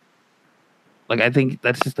 Like, I think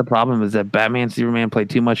that's just the problem, is that Batman, Superman play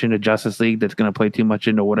too much into Justice League. That's going to play too much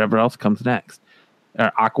into whatever else comes next.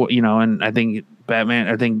 Aqua, and I think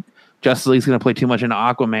Justice League's going to play too much into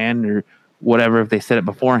Aquaman or whatever if they said it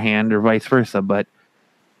beforehand, or vice versa. But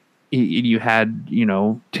you had,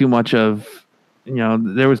 too much of,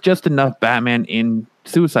 there was just enough Batman in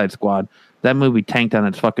Suicide Squad. That movie tanked on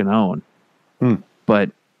its fucking own.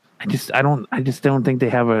 But I just don't think they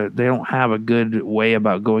don't have a good way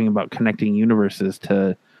about going about connecting universes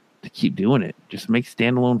to keep doing it. Just make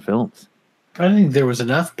standalone films. I think there was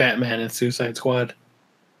enough Batman in Suicide Squad.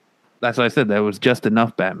 That's what I said. That was just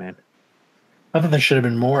enough Batman. I thought there should have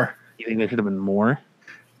been more. You think there should have been more?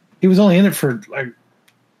 He was only in it for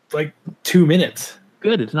like 2 minutes.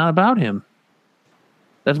 Good. It's not about him.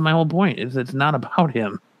 That's my whole point. It's not about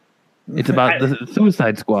him. It's about the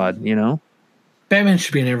Suicide Squad. Batman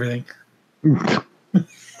should be in everything.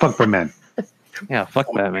 Fuck Batman. Yeah,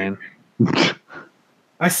 fuck Batman.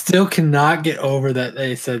 I still cannot get over that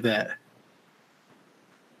they said that.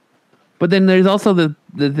 But then there's also the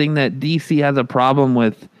thing that DC has a problem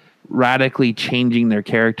with radically changing their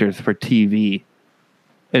characters for TV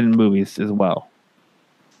and movies as well.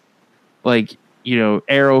 Like,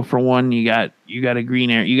 Arrow for one, you got a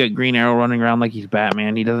Green Arrow. You got Green Arrow running around like he's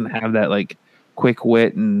Batman. He doesn't have that like quick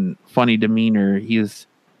wit and funny demeanor. He's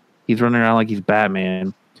running around like he's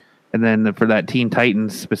Batman. And then for that Teen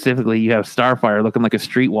Titans specifically, you have Starfire looking like a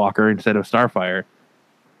streetwalker instead of Starfire.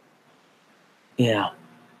 Yeah.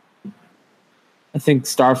 I think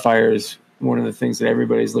Starfire is one of the things that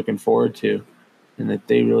everybody's looking forward to, and that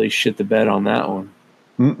they really shit the bed on that one.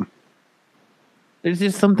 Mm-mm. There's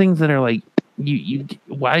just some things that are like,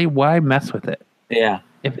 why mess with it? Yeah.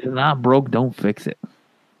 If it's not broke, don't fix it.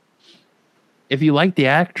 If you like the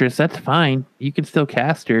actress, that's fine. You can still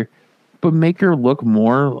cast her, but make her look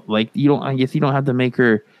more like I guess you don't have to make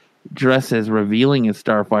her dress as revealing as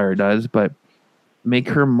Starfire does, but make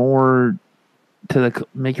her more to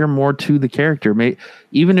the character.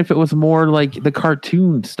 Even if it was more like the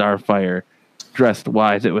cartoon Starfire dressed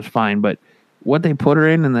wise, it was fine. But what they put her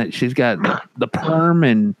in, and that she's got the perm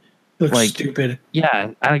and looks like stupid.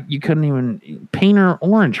 Yeah, you couldn't even paint her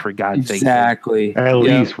orange, for God's sake. Exactly. At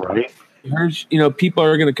least, right? People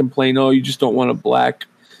are going to complain, oh, you just don't want a black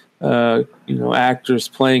actress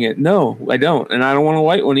playing it. No, I don't. And I don't want a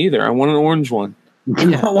white one either. I want an orange one.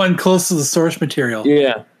 You want one close to the source material.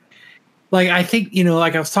 Yeah. Like, I think,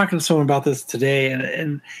 like I was talking to someone about this today,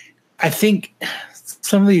 and I think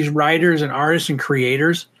some of these writers and artists and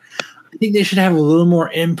creators, I think they should have a little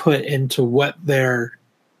more input into what their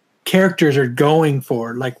characters are going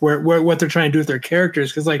for, like what they're trying to do with their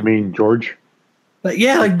characters. Because, George?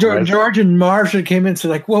 George and Marv should have came in and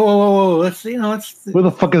said, like, whoa, let's. What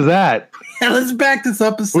the fuck is that? Yeah, let's back this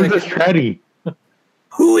up a Who's second. this Treddy?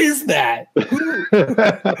 Who is that?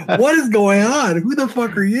 What is going on? Who the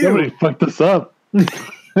fuck are you? Somebody fucked this up.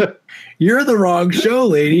 You're the wrong show,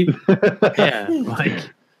 lady. Yeah,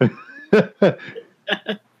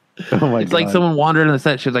 Oh my it's God. like someone wandered on the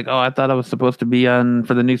set. She was like, "Oh, I thought I was supposed to be on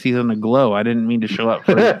for the new season of Glow. I didn't mean to show up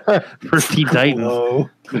for Teen Titans."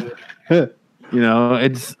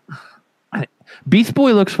 It's Beast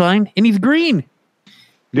Boy looks fine, and he's green.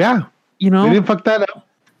 Yeah, they didn't fuck that up.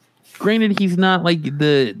 Granted, he's not like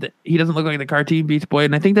he doesn't look like the cartoon Beast Boy,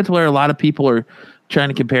 and I think that's where a lot of people are trying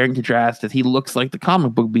to compare and contrast. Is he looks like the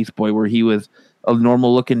comic book Beast Boy, where he was a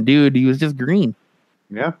normal looking dude. He was just green.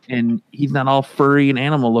 Yeah. And he's not all furry and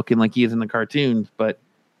animal looking like he is in the cartoons, but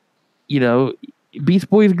Beast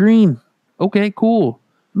Boy's green. Okay, cool.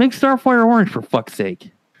 Make Starfire orange, for fuck's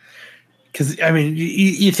sake. Because,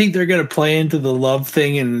 you think they're going to play into the love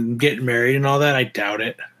thing and get married and all that? I doubt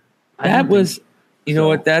it. That was, know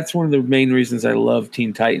what? That's one of the main reasons I love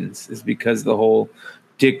Teen Titans, is because the whole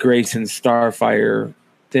Dick Grayson Starfire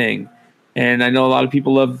thing. And I know a lot of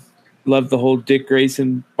people love the whole Dick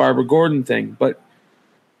Grayson Barbara Gordon thing, but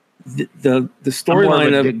the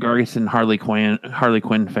storyline of Dick Grayson Harley Quinn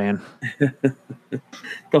fan.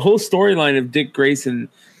 The whole storyline of Dick Grayson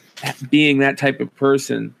being that type of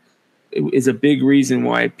person is a big reason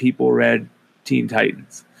why people read Teen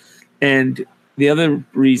Titans. And the other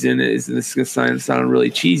reason is, and this is going to sound really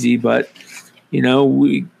cheesy, but you know,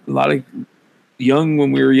 when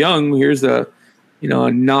we were young, here's a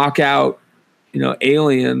knockout,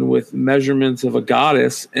 alien with measurements of a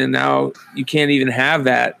goddess, and now you can't even have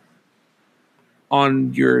that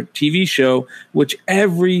on your TV show, which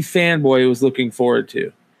every fanboy was looking forward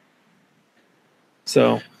to.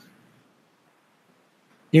 So,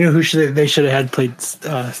 you know who they should have had played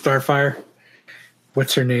Starfire?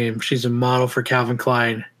 What's her name? She's a model for Calvin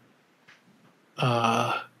Klein.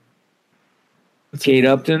 Kate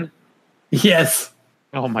Upton? Yes.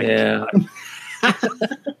 Oh my god.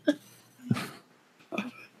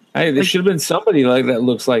 Hey, there should have been somebody like that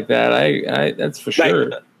looks like that. I that's for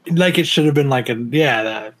sure. Like it should have been like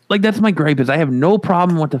that. Like that's my gripe is I have no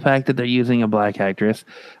problem with the fact that they're using a black actress.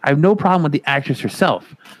 I have no problem with the actress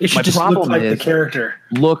herself. It should just look like the character.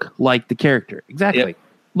 Look like the character. Exactly. Yep.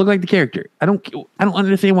 Look like the character. I don't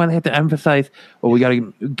understand why they have to emphasize, we got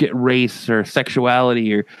to get race or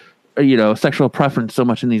sexuality or sexual preference so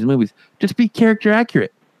much in these movies. Just be character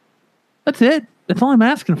accurate. That's it. That's all I'm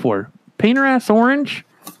asking for. Paint her ass orange,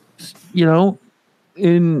 and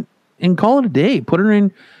call it a day. Put her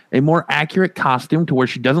in a more accurate costume to where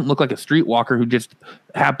she doesn't look like a streetwalker who just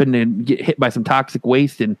happened to get hit by some toxic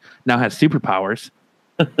waste and now has superpowers.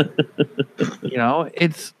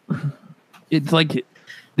 It's like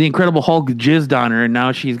the Incredible Hulk jizzed on her and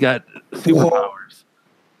now she's got superpowers.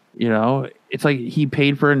 It's like he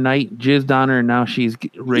paid for a night, jizzed on her, and now she's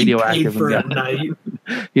radioactive.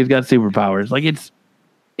 He's got superpowers. Like it's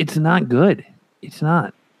not good. It's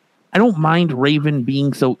not. I don't mind Raven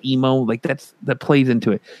being so emo. Like that plays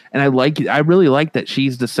into it, and I like it. I really like that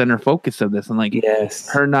she's the center focus of this, and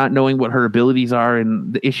her not knowing what her abilities are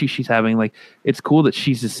and the issues she's having. Like it's cool that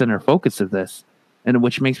she's the center focus of this, and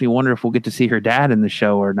which makes me wonder if we'll get to see her dad in the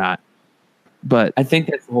show or not. But I think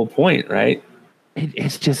that's the whole point, right?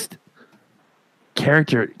 It's just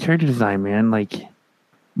character design, man. Like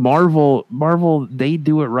Marvel, they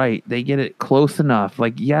do it right. They get it close enough.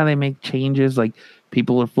 Like, yeah, they make changes. Like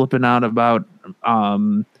people are flipping out about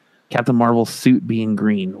Captain Marvel's suit being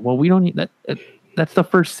green. Well, we don't need that. That's the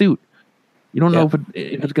first suit. You don't know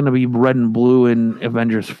if it's going to be red and blue in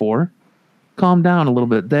Avengers 4. Calm down a little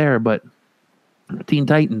bit there, but Teen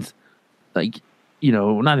Titans,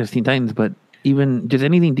 not just Teen Titans, but even just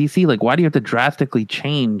anything DC, like, why do you have to drastically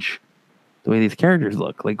change the way these characters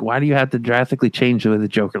look? Like, why do you have to drastically change the way the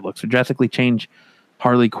Joker looks, or drastically change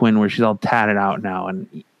Harley Quinn where she's all tatted out now,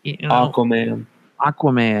 and Aquaman,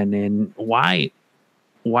 and why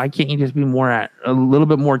can't you just be a little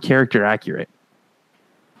bit more character accurate?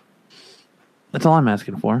 That's all I'm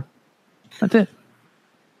asking for. That's it.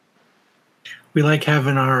 We like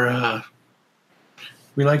having our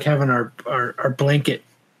blanket.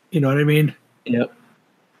 You know what I mean? Yep.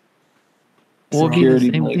 Well,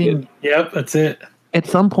 Security same blanket. thing. Yep, that's it. At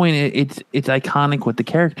some point, it's iconic with the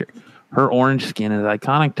character. Her orange skin is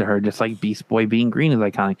iconic to her, just like Beast Boy being green is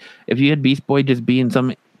iconic. If you had Beast Boy just being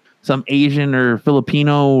some Asian or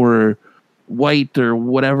Filipino or white or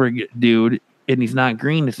whatever dude, and he's not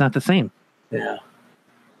green, it's not the same. Yeah.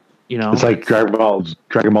 It's like Dragon Ball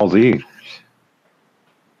Z.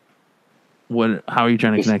 How are you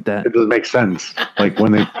trying to connect that? It doesn't make sense. Like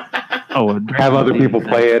when they have other people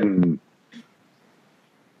play it, and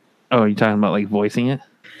you're talking about like voicing it?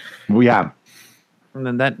 Well, yeah. And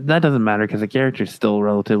then that doesn't matter because the character is still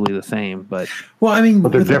relatively the same. But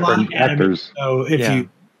they're different actors. So it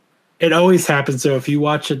always happens. So if you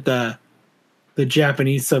watch it, the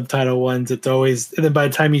Japanese subtitle ones, it's always, and then by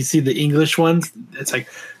the time you see the English ones, it's like,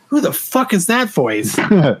 who the fuck is that voice?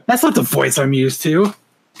 That's not the voice I'm used to.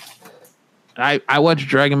 I watch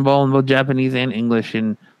Dragon Ball in both Japanese and English,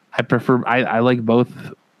 and I like both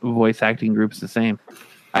voice acting groups the same.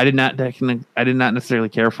 I did not necessarily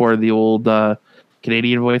care for the old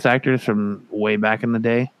Canadian voice actors from way back in the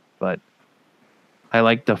day, but I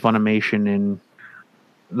like the Funimation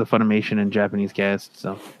and Japanese cast.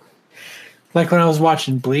 So, like when I was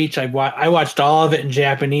watching Bleach, I watched all of it in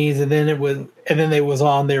Japanese, and then it was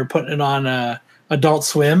on. They were putting it on Adult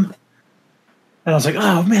Swim. And I was like,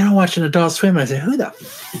 oh, man, I'm watching Adult Swim. And I said, who the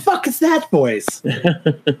fuck is that voice?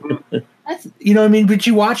 That's, you know what I mean? But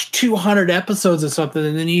you watch 200 episodes or something,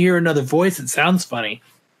 and then you hear another voice. It sounds funny.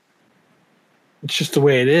 It's just the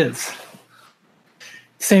way it is.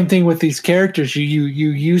 Same thing with these characters. You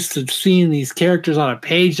used to seeing these characters on a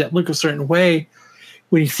page that look a certain way.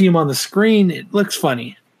 When you see them on the screen, it looks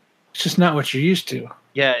funny. It's just not what you're used to.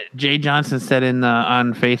 Yeah, Jay Johnson said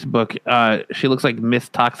on Facebook, she looks like Miss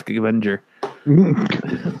Toxic Avenger.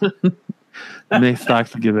 Miss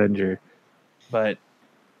Toxic Avenger. But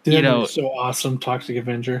Dude, you that know, movie's so awesome. Toxic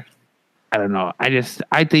Avenger. I don't know.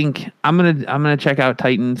 I think I'm gonna check out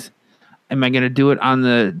Titans. Am I gonna do it on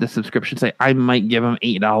the subscription site? I might give them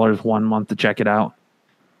 $8 1 month to check it out,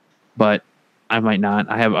 but I might not.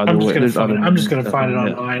 I have other. I'm just gonna stuff find it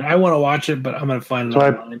on online. I want to watch it, but I'm gonna find it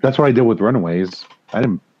online. That's what I did with Runaways. I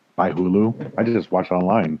didn't buy Hulu. I just watched it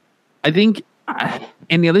online. I think,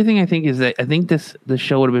 and the other thing I think is that I think the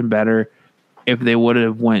show would have been better if they would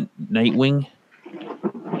have went Nightwing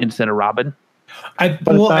instead of Robin. I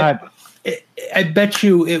bet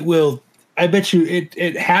you it will. I bet you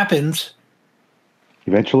it happens.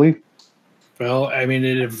 Eventually? Well, I mean,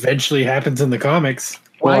 it eventually happens in the comics.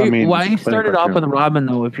 Well, I mean, why start it off with Robin,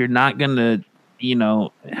 though, if you're not going to,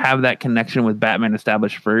 have that connection with Batman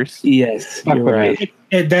established first? Yes, you're right.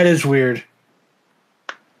 That is weird.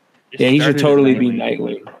 Yeah, he should totally be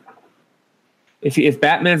Nightwing. If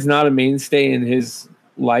Batman's not a mainstay in his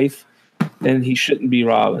life, then he shouldn't be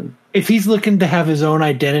Robin. If he's looking to have his own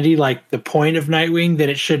identity, like the point of Nightwing, then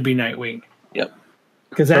it should be Nightwing. Yep.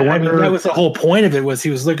 Because that was the whole point of it, was he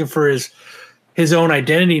was looking for his own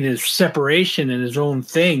identity and his separation and his own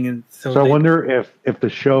thing. And so I wonder if the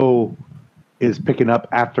show is picking up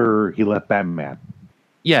after he left Batman.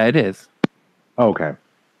 Yeah, it is. Oh, okay.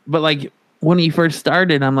 But like when he first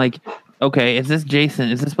started, I'm like, okay, is this Jason?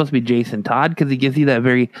 Is this supposed to be Jason Todd? Because he gives you that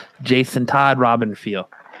very Jason Todd Robin feel,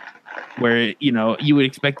 where you would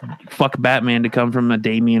expect fuck Batman to come from a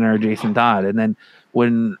Damian or a Jason Todd, and then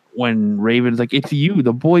when Raven's like, it's you,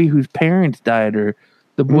 the boy whose parents died, or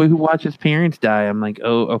the boy who watched his parents die, I'm like,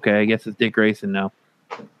 oh, okay, I guess it's Dick Grayson now.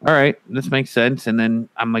 All right, this makes sense. And then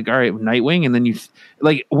I'm like, all right, Nightwing. And then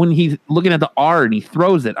like when he's looking at the R and he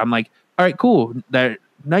throws it, I'm like, all right, cool. That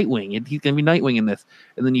Nightwing. He's gonna be Nightwing in this.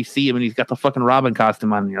 And then you see him and he's got the fucking Robin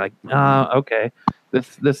costume on, and you're like, okay,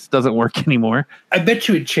 this doesn't work anymore. I bet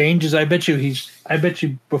you it changes. I bet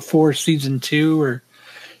you before season 2, or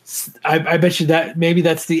I bet you that maybe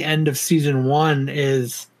that's the end of season 1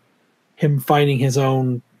 is him finding his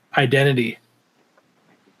own identity.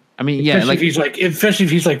 I mean, yeah, especially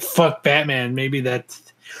if he's like fuck Batman, maybe that's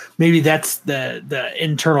the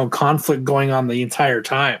internal conflict going on the entire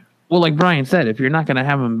time. Well, like Brian said, if you're not going to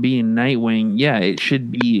have him being Nightwing, yeah, it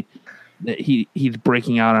should be that he's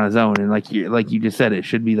breaking out on his own, and like you just said, it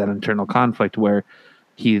should be that internal conflict where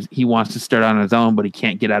he wants to start on his own, but he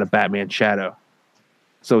can't get out of Batman's shadow,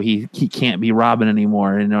 so he can't be Robin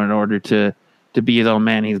anymore. And in order to be his own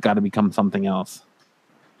man, he's got to become something else.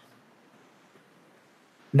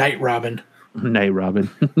 Night Robin.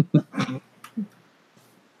 The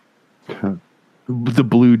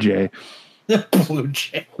Blue Jay. The Blue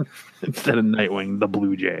Jay. Instead of Nightwing, the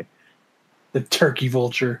Blue Jay. The Turkey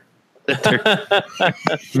Vulture.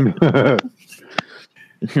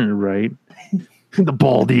 Right. The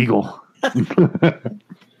Bald Eagle.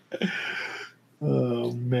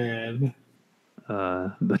 Oh, man.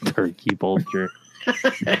 The Turkey Vulture.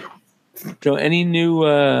 Joe, any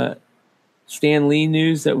new Stan Lee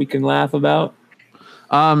news that we can laugh about?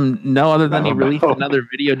 No, other than he released another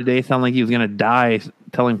video today, sounding like he was gonna die,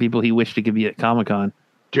 telling people he wished he could be at Comic-Con.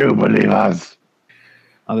 Do you believe us?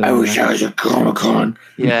 I wish I was at Comic-Con.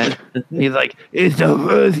 Yeah, he's like, it's the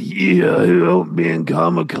first year I won't be in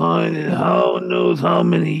Comic-Con in how knows how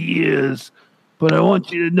many years, but I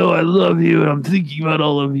want you to know I love you and I'm thinking about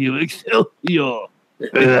all of you. Excelsior.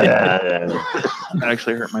 That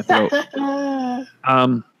actually hurt my throat.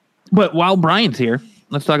 But while Brian's here,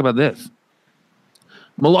 let's talk about this.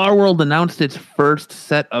 Millar World announced its first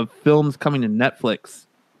set of films coming to Netflix.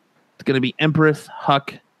 It's going to be Empress,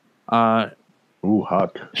 Huck, Huck,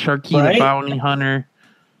 Sharky the Bounty Hunter,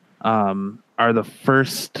 are the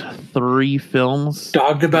first 3 films.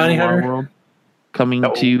 Dog the Bounty Hunter World coming to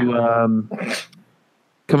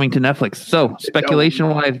Netflix. So,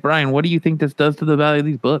 speculation-wise, Brian, what do you think this does to the value of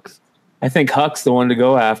these books? I think Huck's the one to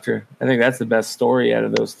go after. I think that's the best story out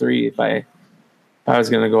of those 3. If I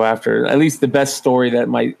was going to go after at least the best story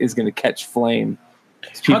that is going to catch flame,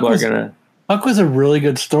 people are going to. Huck was a really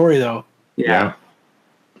good story, though. Yeah,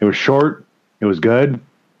 it was short. It was good.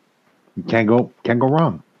 You can't go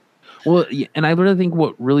wrong. Well, and I really think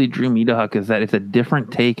what really drew me to Huck is that it's a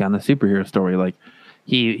different take on the superhero story. Like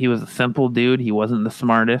he was a simple dude. He wasn't the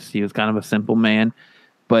smartest. He was kind of a simple man.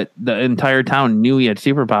 But the entire town knew he had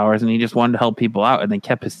superpowers, and he just wanted to help people out, and then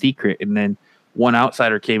kept his secret. And then one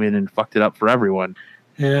outsider came in and fucked it up for everyone.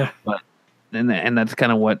 Yeah, and that's kind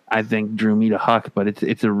of what I think drew me to Huck. But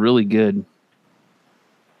it's a really good,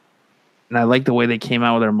 and I like the way they came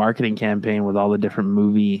out with their marketing campaign with all the different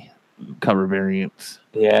movie cover variants.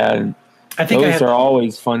 Yeah, I think those are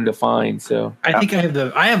always fun to find. So I think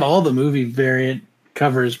I have all the movie variant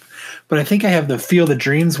covers, but I think I have the Field of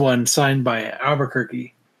Dreams one signed by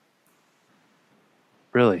Albuquerque.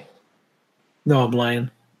 Really? No, I'm lying.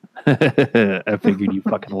 I figured, you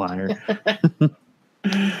fucking liar.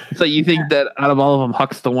 So you think that out of all of them,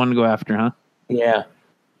 Huck's the one to go after, huh? Yeah.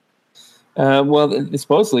 Well,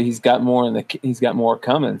 supposedly he's got more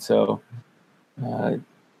coming. So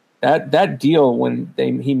that deal when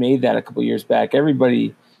he made that a couple years back,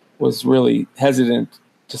 everybody was really hesitant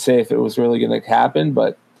to say if it was really going to happen.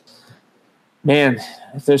 But man,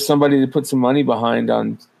 if there's somebody to put some money behind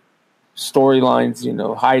on storylines,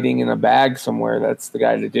 hiding in a bag somewhere, that's the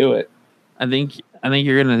guy to do it. I think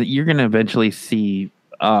you're gonna eventually see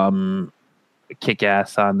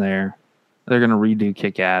Kick-Ass on there. They're gonna redo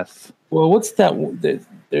Kick-Ass. Well, what's that?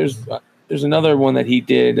 There's another one that he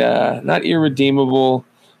did, not Irredeemable,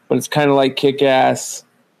 but it's kind of like Kick-Ass,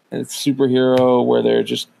 and it's superhero where they're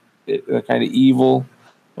kind of evil.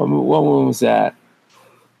 What one was that?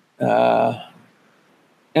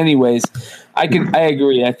 Anyways, I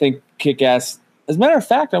agree. I think Kick-Ass. As a matter of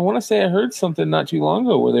fact, I want to say I heard something not too long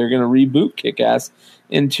ago where they're going to reboot Kick-Ass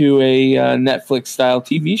into a Netflix-style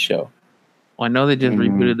TV show. Well, I know they just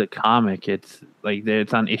rebooted the comic. It's like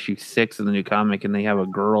it's on issue 6 of the new comic, and they have a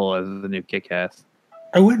girl as the new Kick-Ass.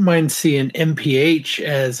 I wouldn't mind seeing MPH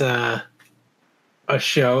as a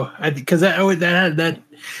show, because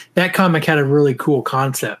that comic had a really cool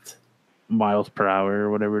concept. Miles per hour or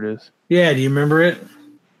whatever it is. Yeah, do you remember it?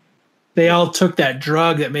 They all took that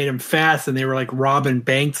drug that made them fast, and they were like robbing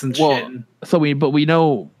banks and shit. So we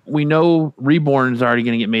know Reborn's already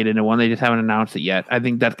going to get made into one. They just haven't announced it yet. I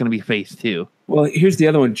think that's going to be phase 2. Well, here's the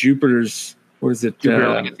other one, Jupiter's. What is it? Jupiter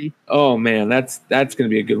Legacy. Oh man, that's going to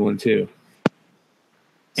be a good one too.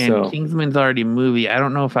 And Kingsman's already a movie. I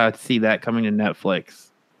don't know if I would see that coming to Netflix.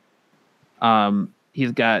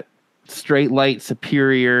 He's got Straight Light,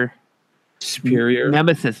 Superior,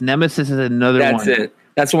 Nemesis. Nemesis is another one. That's it.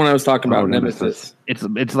 That's the one I was talking about. Nemesis.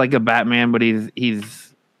 It's like a Batman, but he's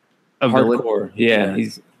a hardcore. Yeah,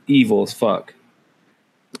 he's evil as fuck.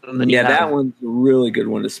 And then that one's a really good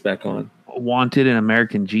one to spec on. Wanted and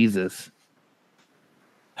American Jesus.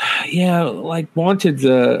 Yeah, like Wanted's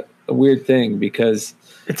a weird thing because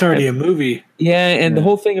it's already a movie. Yeah, and the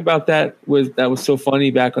whole thing about that was so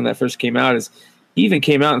funny back when that first came out is he even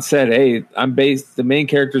came out and said, "Hey, the main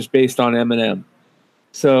character's based on Eminem."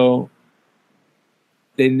 So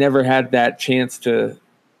they never had that chance to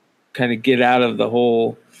kind of get out of the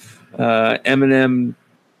whole Eminem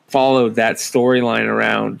followed that storyline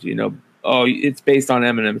around, oh, it's based on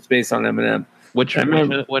Eminem. It's based on Eminem. Which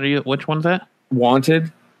one's that?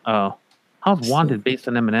 Wanted. Oh, how's Wanted based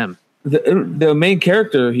on Eminem? The main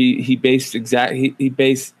character he based on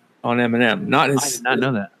Eminem. Not his. I did not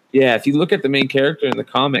know that. Yeah, if you look at the main character in the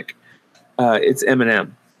comic, it's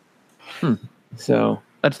Eminem. So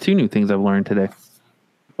that's 2 new things I've learned today.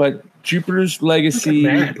 But Jupiter's Legacy,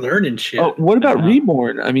 learning shit. Oh, what about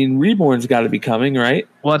Reborn? I mean, Reborn's got to be coming, right?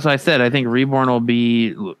 Well, that's what I said. I think Reborn will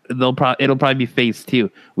be. It'll probably be phase 2.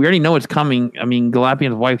 We already know it's coming. I mean,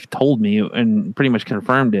 Galapian's wife told me and pretty much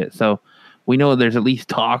confirmed it. So we know there's at least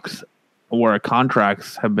talks or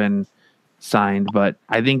contracts have been signed. But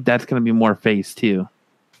I think that's going to be more phase 2.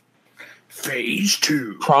 Phase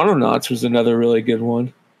 2. Chrononauts was another really good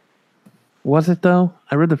one. Was it though?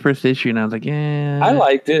 I read the first issue and I was like, yeah. I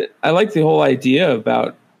liked it. I liked the whole idea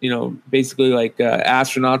about, basically like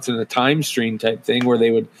astronauts in a time stream type thing where they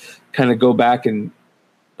would kind of go back and,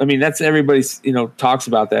 I mean, that's everybody's, talks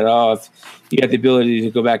about that. Oh, if you had the ability to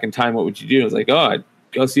go back in time, what would you do? It's like, oh, I'd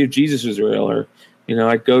go see if Jesus was real, or,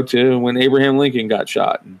 I'd go to when Abraham Lincoln got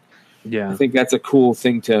shot. And yeah. I think that's a cool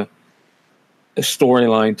thing a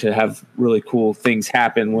storyline to have really cool things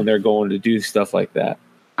happen when they're going to do stuff like that.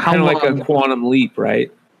 Kind of like a quantum leap,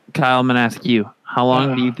 right? Kyle, I'm going to ask you, how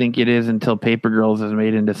long do you think it is until Paper Girls is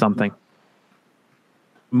made into something?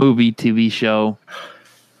 Movie, TV show?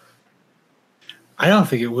 I don't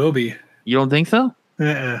think it will be. You don't think so?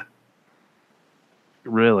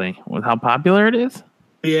 Really? With how popular it is?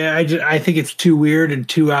 Yeah, I think it's too weird and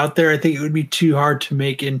too out there. I think it would be too hard to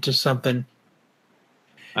make into something.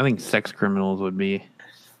 I think Sex Criminals would be.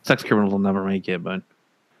 Sex Criminals will never make it, but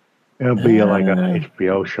it'll be like an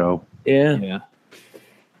HBO show. Yeah. Yeah.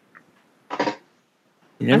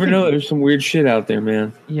 You never know. There's some weird shit out there,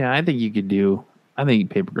 man. Yeah, I think you could do. I think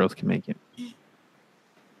Paper Girls can make it.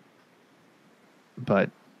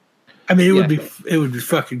 But I mean, it would be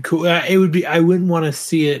fucking cool. It would be. I wouldn't want to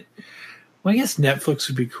see it. Well, I guess Netflix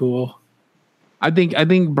would be cool. I think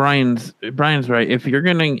Brian's right. If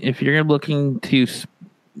you're looking to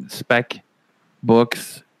spec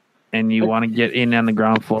books and you want to get in on the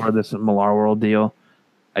ground floor of this Millar World deal,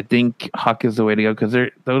 I think Huck is the way to go because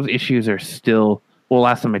those issues are still. Well,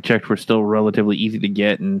 last time I checked, were still relatively easy to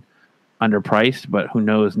get and underpriced. But who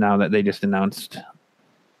knows now that they just announced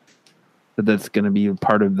that that's going to be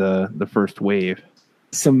part of the first wave.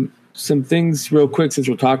 Some things real quick since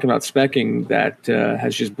we're talking about specking that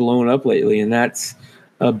has just blown up lately, and that's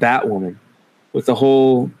Batwoman. With the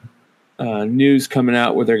whole news coming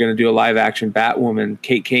out where they're going to do a live action Batwoman,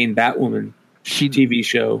 Kate Kane Batwoman TV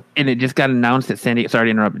show, and it just got announced at San Diego. Sorry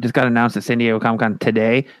to interrupt. It just got announced at San Diego Comic-Con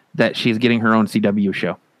today that she's getting her own CW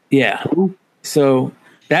show. Yeah, so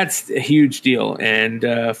that's a huge deal. And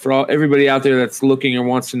for everybody out there that's looking or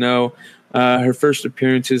wants to know, her first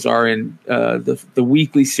appearances are in the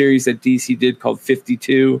weekly series that DC did called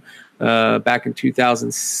 52 back in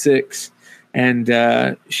 2006.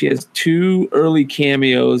 And she has 2 early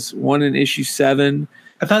cameos, one in issue 7.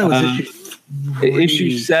 I thought it was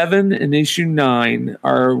issue 7 and issue 9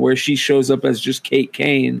 are where she shows up as just Kate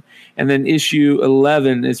Kane. And then issue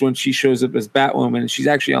 11 is when she shows up as Batwoman. And she's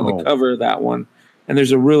actually on the cover of that one. And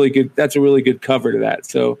that's a really good cover to that.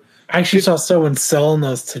 So I actually saw someone selling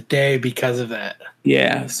those today because of that.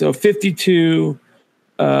 Yeah. So 52,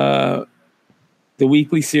 the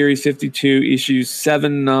weekly series 52 issues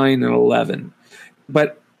 7, 9, and 11.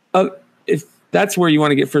 But if that's where you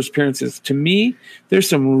want to get first appearances, to me, there's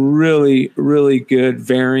some really, really good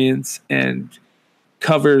variants and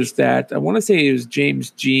covers that I want to say it was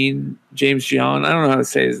James Jean. I don't know how to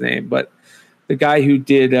say his name, but the guy who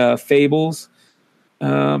did Fables,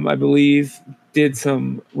 I believe, did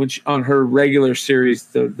some on her regular series,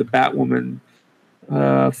 the Batwoman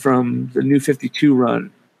from the New 52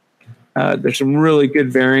 run. There's some really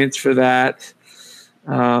good variants for that.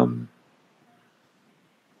 There's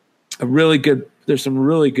some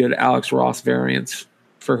really good Alex Ross variants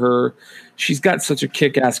for her. She's got such a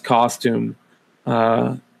kick-ass costume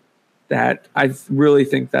that I really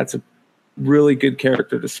think that's a really good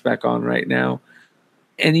character to spec on right now.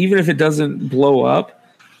 And even if it doesn't blow up,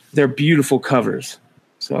 they're beautiful covers.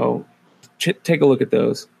 So take a look at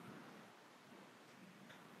those.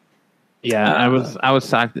 Yeah, I was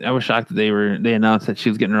shocked. I was shocked that they announced that she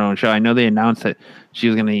was getting her own show. I know they announced that she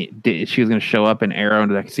was gonna show up in Arrow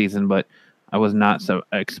next season, but I was not so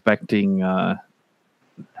expecting her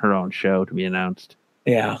own show to be announced.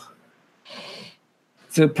 Yeah,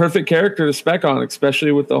 it's a perfect character to spec on,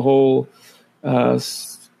 especially with the whole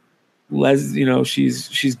she's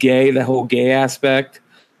gay, the whole gay aspect.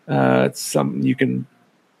 It's something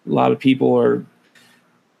a lot of people are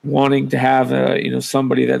wanting to have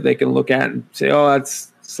somebody that they can look at and say, oh,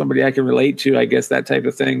 that's somebody I can relate to, I guess, that type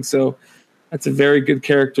of thing. So that's a very good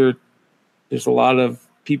character. There's a lot of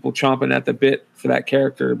people chomping at the bit for that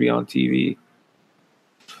character to be on TV.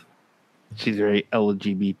 She's very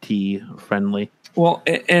LGBT friendly. Well,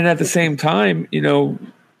 and at the same time,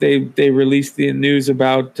 they released the news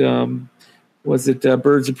about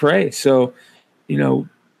Birds of Prey. So,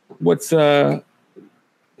 what's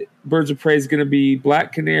Birds of Prey is going to be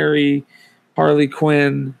Black Canary, Harley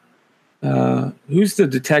Quinn. Who's the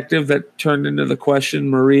detective that turned into the Question?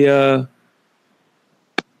 Maria.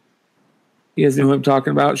 You guys know who I'm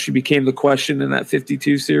talking about? She became the Question in that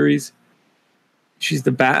 52 series. She's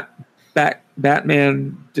the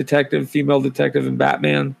Batman detective, female detective in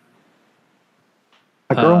Batman.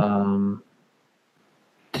 Batgirl?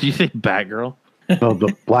 Did you say Batgirl? No,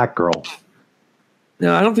 the black girl.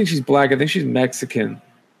 No, I don't think she's black. I think she's Mexican.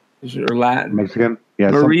 Or Latin. Mexican?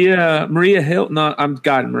 Yeah. Maria Hill. No,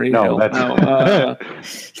 Maria Hill. That's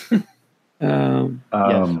yes,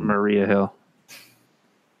 Maria Hill.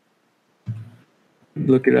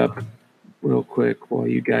 Look it up real quick while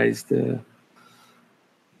you guys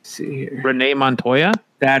see here. Renee Montoya?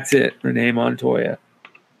 That's it. Renee Montoya.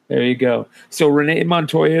 There you go. So Renee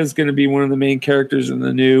Montoya is going to be one of the main characters in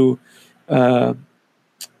the new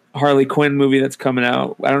Harley Quinn movie that's coming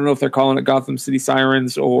out. I don't know if they're calling it Gotham City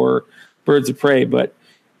Sirens or Birds of Prey, but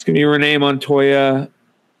it's going to be Renee Montoya,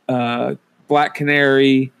 Black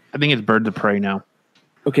Canary. I think it's Birds of Prey now.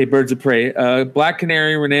 Okay, Birds of Prey. Black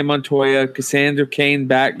Canary, Renee Montoya, Cassandra Cain,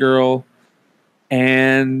 Batgirl,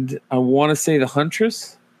 and I want to say the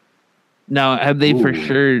Huntress. Now, have they for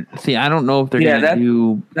sure? See, I don't know if they're going to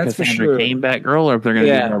do Cassandra Cain, Batgirl, or if they're going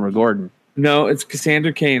to do Barbara Gordon. No, it's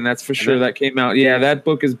Cassandra Cain. That's for sure. That came out. Yeah, that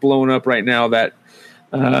book is blowing up right now. That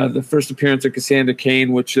the first appearance of Cassandra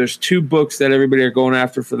Cain, which there's 2 books that everybody are going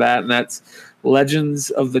after for that, and that's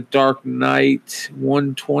Legends of the Dark Knight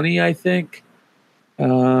 120, I think.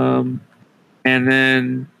 And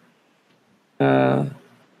then because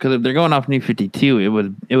if they're going off New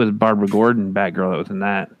 52, it was Barbara Gordon, Batgirl, that was in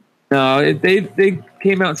that. No, they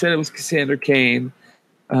came out and said it was Cassandra Cain.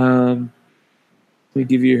 Let me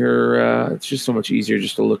give you her. It's just so much easier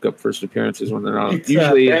just to look up first appearances when they're not. It's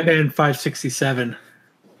Usually, Batman 567.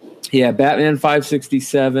 Yeah, Batman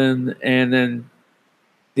 567, and then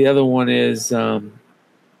the other one is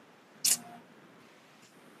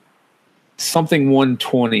something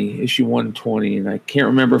 120, issue 120, and I can't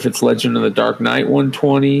remember if it's Legend of the Dark Knight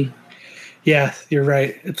 120. Yeah, you're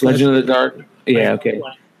right. It's Legend of the Dark. Yeah, okay.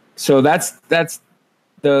 So that's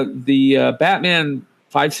the Batman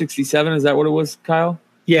 567. Is that what it was, Kyle?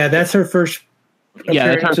 Yeah, that's her first.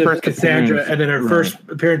 Yeah, that's her first Cassandra, appearance. and then her first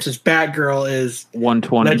appearance as Batgirl is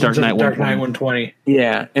 120. Dark Knight 120.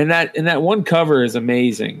 Yeah, and that one cover is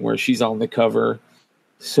amazing, where she's on the cover.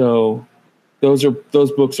 So those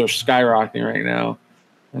books are skyrocketing right now.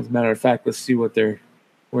 As a matter of fact, let's see where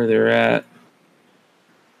they're at.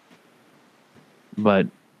 But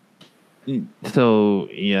so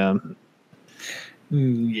yeah.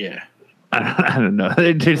 Yeah. I don't know.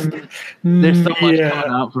 There's so much coming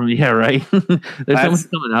out from right. There's so much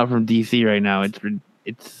coming out from DC right now.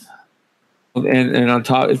 It's and on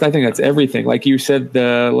top, I think that's everything. Like you said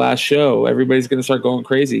the last show, everybody's going to start going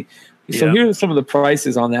crazy. So here's some of the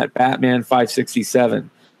prices on that Batman 567.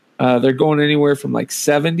 They're going anywhere from like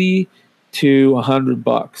 $70 to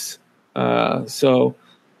 $100. So,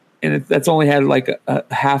 and that's only had like a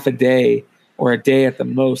half a day or a day at the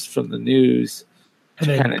most from the news.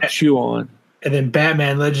 To kind of chew on. And then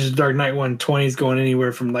Batman Legends of Dark Knight 120 is going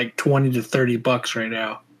anywhere from like $20 to $30 right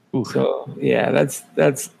now. Ooh. So yeah, that's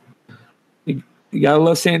you gotta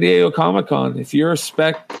love San Diego Comic-Con. If you're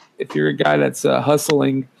a guy that's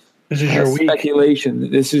hustling, this is your week. Speculation.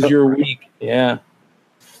 This is your week. Yeah,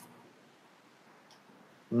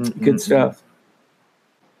 good stuff.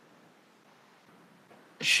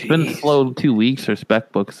 It's been slow 2 weeks for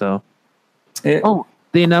spec books, so.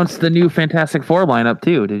 They announced the new Fantastic Four lineup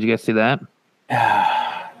too. Did you guys see that?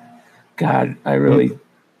 God, I really.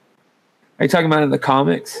 Are you talking about in the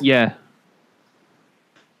comics? Yeah.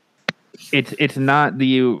 It's not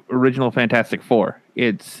the original Fantastic Four.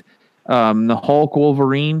 It's the Hulk,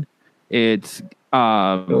 Wolverine. It's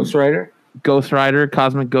Ghost Rider,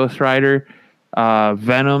 Cosmic Ghost Rider,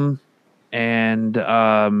 Venom, and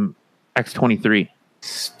X-23.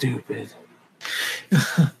 Stupid.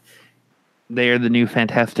 They are the new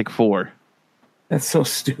Fantastic Four. That's so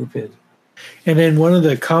stupid. And then one of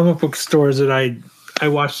the comic book stores that I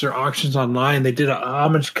watched their auctions online, they did a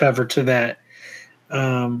homage cover to that.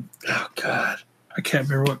 Oh God, I can't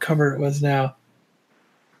remember what cover it was now.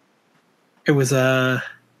 It was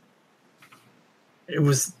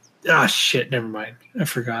shit. Never mind. I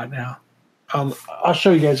forgot now. I'll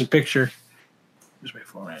show you guys a picture. Here's my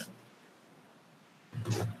phone.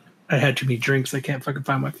 I had too many drinks. I can't fucking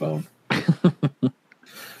find my phone.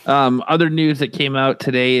 Other news that came out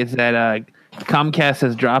today is that Comcast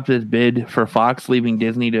has dropped its bid for Fox, leaving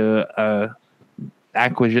Disney to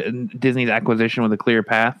Disney's acquisition with a clear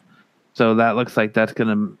path. So that looks like that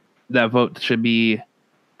vote should be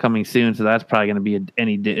coming soon. So that's probably going to be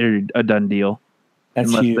a done deal. That's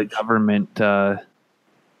unless huge.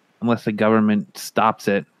 Unless the government stops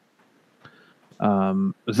it.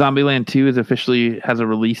 Zombieland 2 has a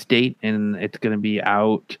release date, and it's going to be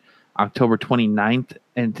out October 29th,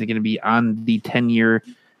 and it's going to be on the 10-year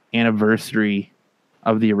anniversary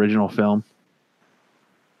of the original film.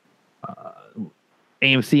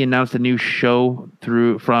 AMC announced a new show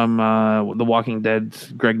from The Walking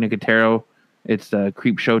Dead's Greg Nicotero. It's the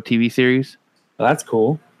Creep Show TV series. Oh, that's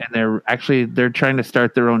cool. And they're trying to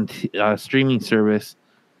start their own streaming service.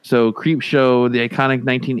 So Creep Show, the iconic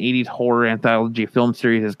 1980s horror anthology film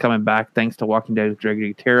series, is coming back thanks to Walking Dead's Greg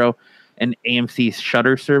Nicotero and AMC's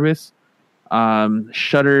Shudder service.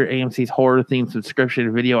 Shudder, AMC's horror-themed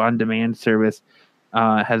subscription video on-demand service,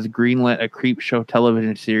 has greenlit a Creep Show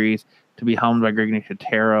television series to be helmed by Greg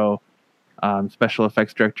Nicotero, special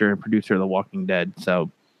effects director and producer of The Walking Dead. So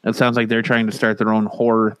it sounds like they're trying to start their own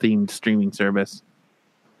horror-themed streaming service.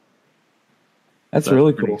 That's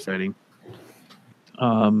really cool. Exciting.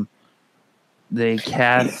 They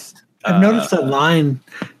cast. I've noticed online,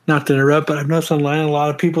 not to interrupt, but I've noticed online a lot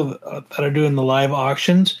of people that are doing the live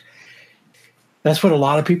auctions. That's what a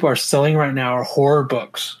lot of people are selling right now are horror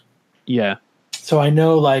books. Yeah. So I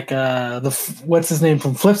know, like what's his name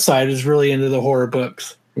from Flipside is really into the horror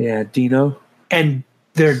books. Yeah, Dino. And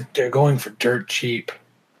they're going for dirt cheap.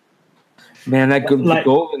 Man, the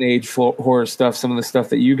golden age horror stuff, some of the stuff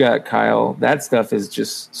that you got, Kyle, that stuff has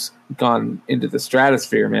just gone into the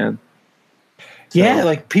stratosphere, man. So, yeah,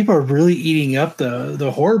 like people are really eating up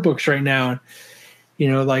the horror books right now. You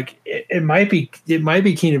know, like it might be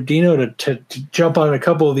keen of Dino to jump on a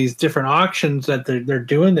couple of these different auctions that they're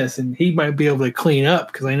doing this, and he might be able to clean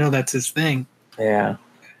up because I know that's his thing. Yeah.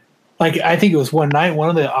 Like I think it was one night, one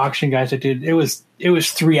of the auction guys that did it was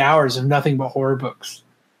 3 hours of nothing but horror books.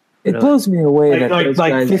 It blows me away that those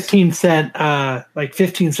guys, 15-cent like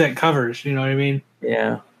 15-cent covers, you know what I mean?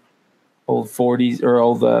 Yeah. Old 40s or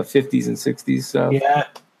old 50s and 60s stuff. Yeah.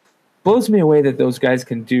 Blows me away that those guys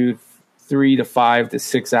can do 3 to 5 to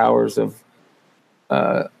 6 hours of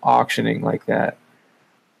auctioning like that.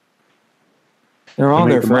 They're on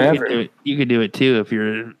there forever. You could do it too if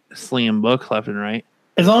you're slinging books left and right.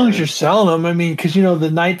 As long as you're selling them, I mean, because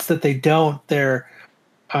the nights that they don't, they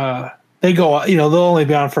go, they'll only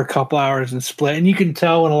be on for a couple hours and split, and you can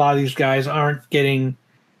tell when a lot of these guys aren't getting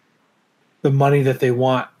the money that they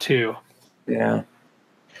want to. Yeah,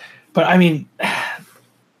 but I mean,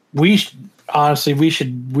 we should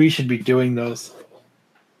be doing those.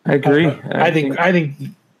 I agree. I think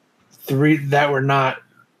 3 that were not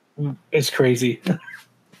is crazy.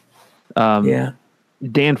 Yeah,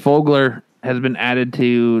 Dan Fogler has been added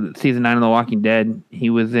to season 9 of The Walking Dead. He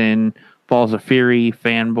was in Balls of Fury,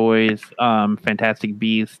 Fanboys, Fantastic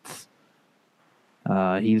Beasts.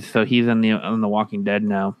 He's on the Walking Dead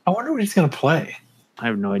now. I wonder what he's going to play. I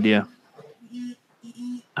have no idea.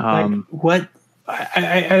 What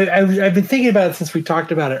I've been thinking about it since we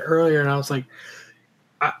talked about it earlier, and I was like,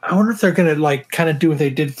 I wonder if they're going to like kind of do what they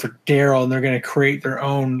did for Daryl, and they're going to create their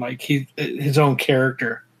own like his own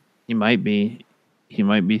character. He might be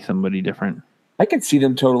somebody different. I could see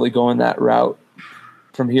them totally going that route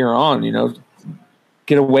from here on.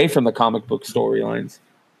 Get away from the comic book storylines.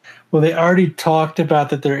 Well, they already talked about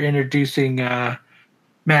that they're introducing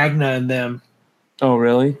Magna and them. Oh,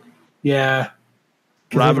 really? Yeah.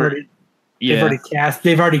 Robert. They've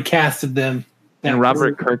already casted them. And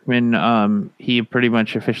Robert Kirkman, he pretty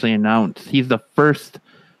much officially announced he's the first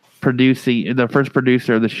producer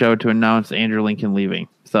of the show to announce Andrew Lincoln leaving.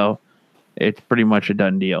 So it's pretty much a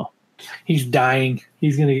done deal. He's dying.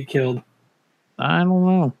 He's going to get killed. I don't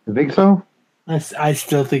know. You think so? I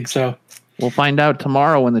still think so. We'll find out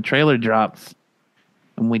tomorrow when the trailer drops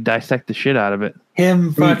and we dissect the shit out of it.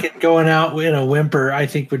 Him fucking going out in a whimper, I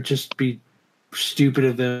think would just be stupid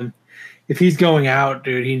of them. If he's going out,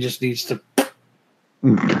 dude, he just needs to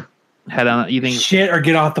head on. You think shit or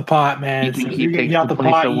get off the pot, man? You think he takes the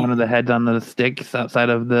place of one of the heads on the sticks outside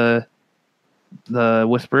of the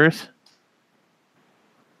Whisperers?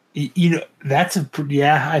 That's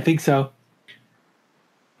I think so.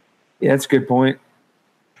 Yeah, that's a good point.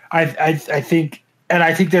 I think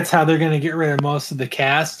that's how they're going to get rid of most of the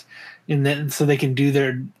cast, and then so they can do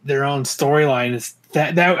their own storyline. Is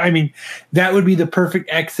that I mean that would be the perfect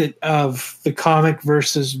exit of the comic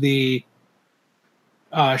versus the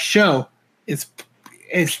show. It's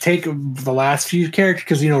take the last few characters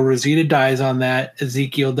because Rosita dies on that,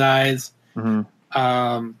 Ezekiel dies.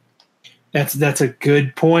 Mm-hmm. That's a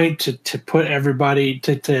good point to put everybody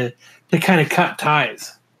to kind of cut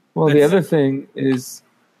ties. Well, the other thing is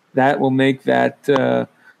that will make that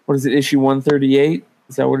what is it, issue 138?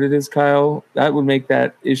 Is that what it is, Kyle? That would make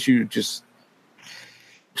that issue just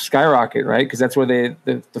skyrocket, right? Because that's where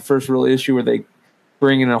the first real issue where they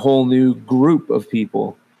bring in a whole new group of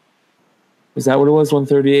people. Is that what it was?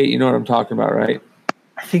 138. You know what I'm talking about, right?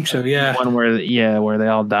 I think so. Yeah. One where they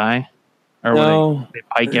all die, or no, where they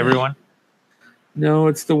pike everyone. No,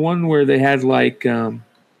 it's the one where they had like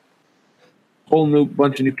whole new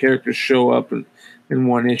bunch of new characters show up in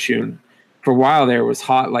one issue. And for a while there, it was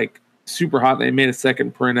hot, like super hot. They made a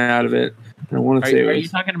second print out of it. And I want to say, are you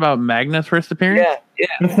talking about Magna's first appearance? Yeah.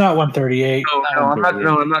 It's not 138. No, I'm not.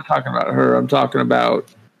 No, I'm not talking about her. I'm talking about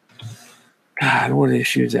God. What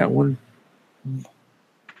issue is that one?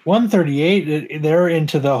 138. They're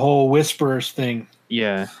into the whole Whisperers thing.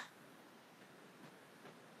 Yeah.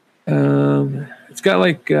 It's got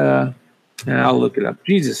like. I'll look it up.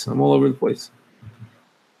 Jesus, I'm all over the place.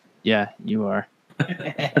 Yeah, you are.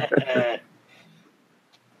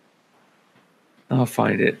 I'll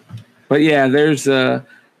find it. But yeah, there's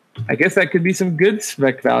I guess that could be some good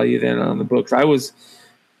spec value then on the books. I was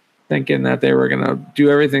thinking that they were going to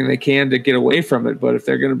do everything they can to get away from it, but if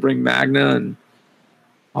they're going to bring Magna and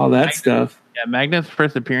all that stuff. Yeah, Magna's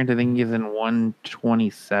first appearance I think is in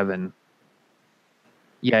 127.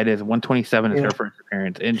 Yeah, it is. 127 is her first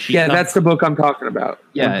appearance. And that's the book I'm talking about.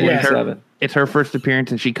 Yeah, it's her first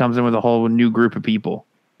appearance, and she comes in with a whole new group of people.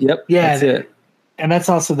 Yep, yeah, that's it. And that's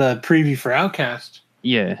also the preview for Outcast.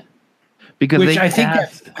 Yeah, because I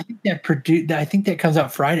think that comes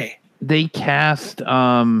out Friday. They cast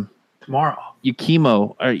tomorrow.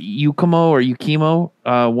 Yukimo,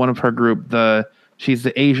 one of her group. She's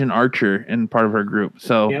the Asian archer in part of her group.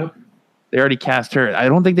 So they already cast her. I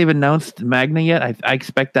don't think they've announced Magna yet. I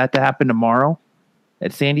expect that to happen tomorrow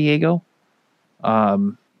at San Diego.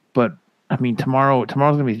 But I mean, tomorrow's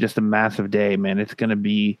gonna be just a massive day, man. It's gonna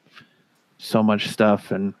be so much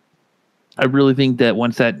stuff, and I really think that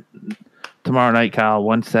once that tomorrow night, Kyle,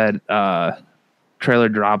 once that trailer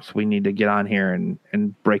drops, we need to get on here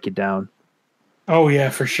and break it down. Oh yeah,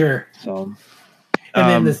 for sure. So,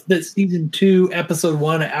 and then the season 2, episode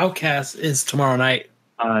 1 of Outcast is tomorrow night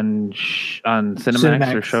on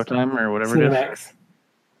Cinemax or Showtime or whatever it is.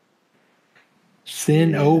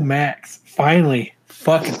 Cinemax. Finally.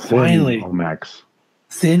 Fucking finally. Cinemax.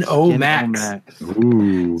 Cinemax.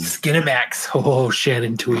 Ooh. Skinemax. Oh,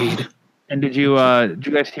 Shannon Tweed. And did you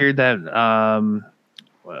guys hear that?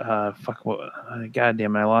 God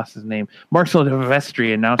damn it, I lost his name. Mark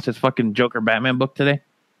Silvestri announced his fucking Joker Batman book today.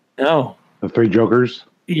 No. The 3 Jokers?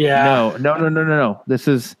 Yeah. No. This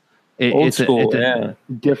is old school. A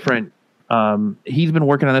different. He's been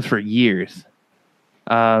working on this for years.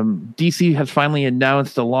 DC has finally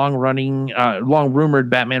announced a long rumored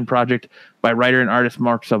Batman project by writer and artist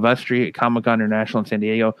Mark Silvestri at Comic-Con International in San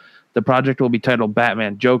Diego. The project will be titled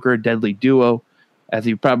Batman Joker Deadly Duo. As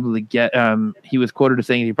you probably get, he was quoted as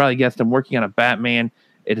saying he probably guessed I'm working on a Batman.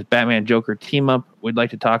 It is Batman Joker team up. We'd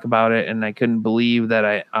like to talk about it, and I couldn't believe that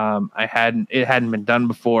it hadn't been done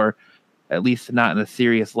before, at least not in a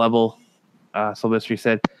serious level. Silvestri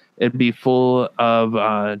said it'd be full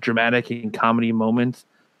of dramatic and comedy moments.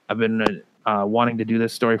 I've been wanting to do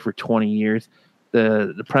this story for 20 years.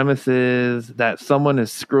 The premise is that someone is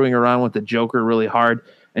screwing around with the Joker really hard,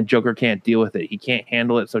 and Joker can't deal with it. He can't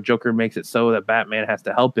handle it, so Joker makes it so that Batman has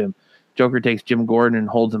to help him. Joker takes Jim Gordon and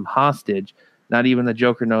holds him hostage. Not even the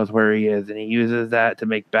Joker knows where he is, and he uses that to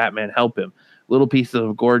make Batman help him. Little pieces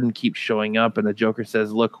of Gordon keep showing up, and the Joker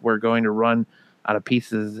says, look, we're going to run out of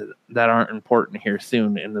pieces that aren't important here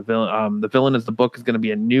soon. And the villain is the book is going to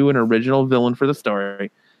be a new and original villain for the story,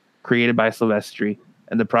 created by Silvestri,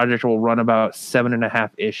 and the project will run about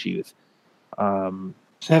 7.5 issues.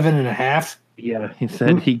 7.5? Yeah, he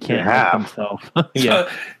said he can't help himself.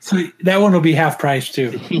 Yeah, so that one will be half price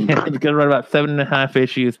too. Yeah, it's gonna run about 7.5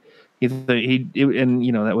 issues. And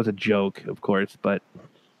you know that was a joke, of course, but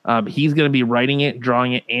he's gonna be writing it,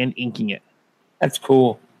 drawing it, and inking it. That's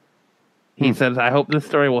cool. He says, "I hope this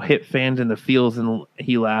story will hit fans in the feels," and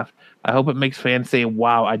he laughed. "I hope it makes fans say,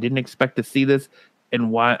 wow, I didn't expect to see this,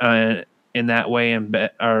 and why in that way,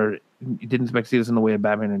 or didn't expect to see this in the way of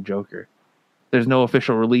Batman and Joker." There's no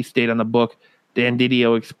official release date on the book. Dan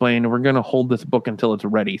Didio explained, we're going to hold this book until it's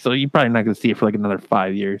ready. So you're probably not going to see it for like another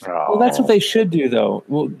 5 years. Well, that's what they should do, though.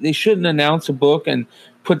 Well, they shouldn't announce a book and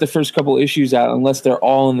put the first couple issues out unless they're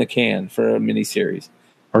all in the can for a miniseries.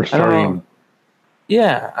 Or starting.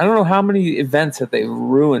 I don't know how many events that they've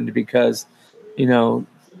ruined because, you know,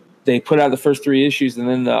 they put out the first 3 issues and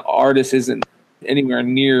then the artist isn't anywhere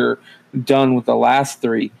near done with the last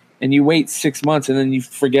 3. And you wait 6 months and then you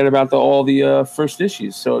forget about all the first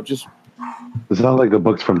issues. So it just... It's not like the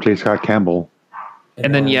books from J. Scott Campbell.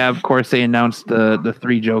 And then, of course, they announced the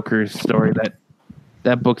 3 Jokers story.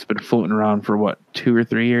 That book's been floating around for, 2 or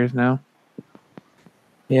 3 years now?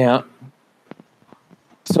 Yeah.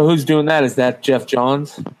 So who's doing that? Is that Jeff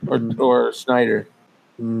Johns or Snyder?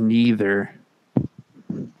 Neither.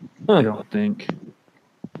 I don't think.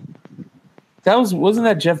 Wasn't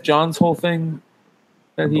that Jeff Johns' whole thing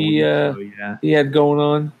that he had going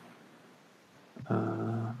on?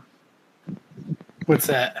 What's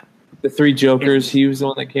that? The 3 Jokers. He was the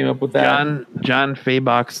one that came up with that. John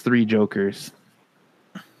Fabok's 3 Jokers.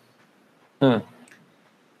 Huh.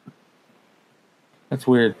 That's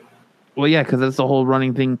weird. Well, yeah, because that's the whole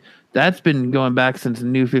running thing. That's been going back since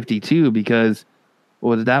New 52 because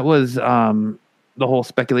that was the whole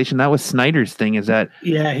speculation. That was Snyder's thing is that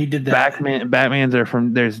he did that. Batman's are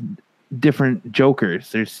there's different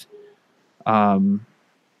Jokers. There's 3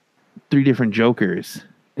 different Jokers.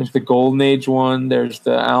 There's the Golden Age one, there's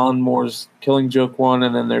the Alan Moore's Killing Joke one,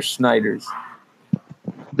 and then there's Snyder's.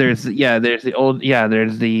 There's the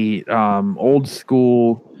old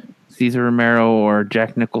school Cesar Romero or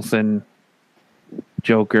Jack Nicholson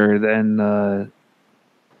Joker, then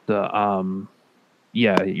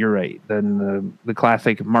you're right. Then the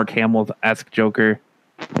classic Mark Hamill-esque Joker,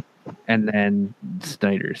 and then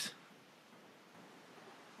Snyder's.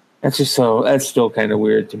 That's still kind of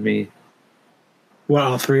weird to me. What,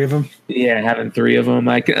 all 3 of them? Yeah, having 3 of them.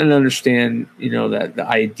 I can understand, that the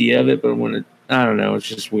idea of it, but I don't know, it's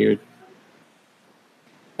just weird.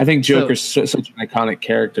 I think Joker's such an iconic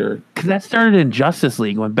character. Because that started in Justice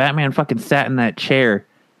League when Batman fucking sat in that chair.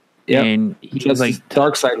 Yeah, and he was like,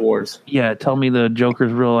 Darkseid Wars. Yeah, tell me the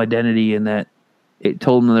Joker's real identity, and that it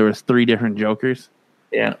told him there was 3 different Jokers.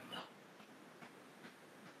 Yeah.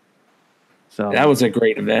 So that was a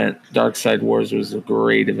great event. Dark Side Wars was a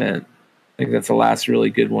great event. I think that's the last really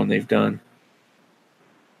good one they've done.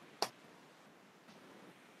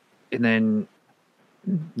 And then,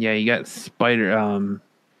 yeah, you got the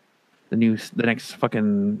next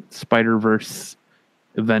fucking Spider-Verse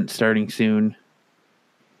event starting soon.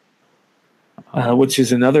 Which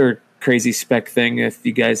is another crazy spec thing. If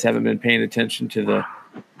you guys haven't been paying attention to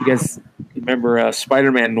you guys remember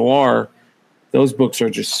Spider-Man Noir? Those books are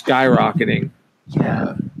just skyrocketing.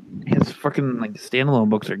 Yeah, his fucking like standalone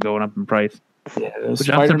books are going up in price. Yeah, those Which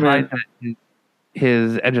Spider-Man. I'm surprised that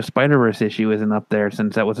his Edge of Spider-Verse issue isn't up there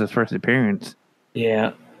since that was his first appearance.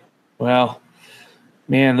 Yeah, well,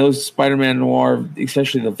 man, those Spider-Man Noir,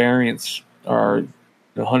 especially the variants, are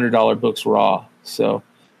 $100 books raw. So,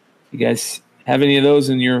 if you guys have any of those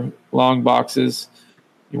in your long boxes,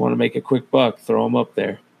 you want to make a quick buck, throw them up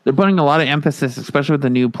there. They're putting a lot of emphasis, especially with the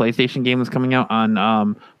new PlayStation game that's coming out,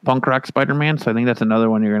 on Punk Rock Spider-Man. So I think that's another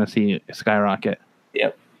one you're going to see skyrocket.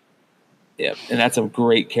 Yep, and that's a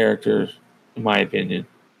great character, in my opinion.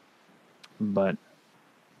 But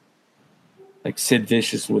like Sid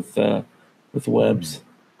Vicious with webs.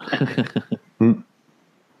 That's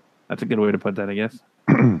a good way to put that, I guess.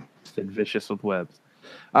 Sid Vicious with webs.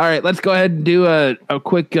 All right, let's go ahead and do a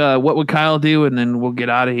quick what would Kyle do, and then we'll get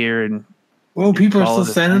out of here. And well, people are still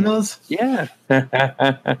sending those. Yeah. Did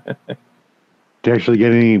you actually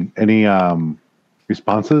get any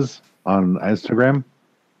responses on Instagram?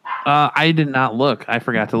 I did not look. I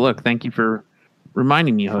forgot to look. Thank you for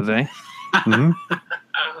reminding me, Jose.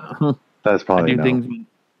 Mm-hmm. That's probably I do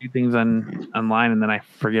things online, and then I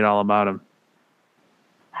forget all about them.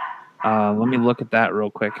 Let me look at that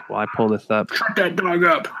real quick while I pull this up. Shut that dog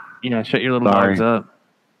up. Yeah, shut your little dogs up.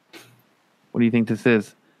 What do you think this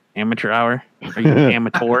is? Amateur hour? Are you an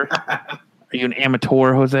amateur? Are you an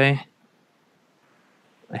amateur, Jose?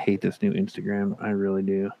 I hate this new Instagram. I really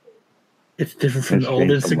do. It's different from the old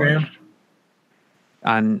Instagram.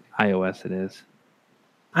 On iOS, it is.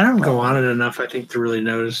 I don't go on it enough, I think, to really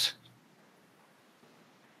notice.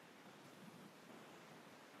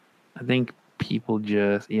 I think people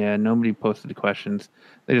just, nobody posted the questions.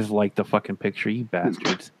 They just like the fucking picture. You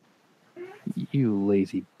bastards. You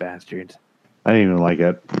lazy bastards. I didn't even like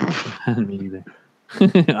it. Me either.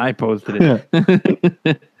 I posted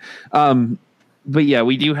it. But yeah,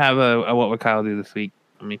 we do have a what would Kyle do this week.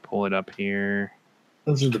 Let me pull it up here.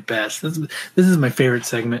 Those are the best. This is my favorite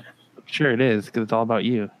segment. Sure it is, because it's all about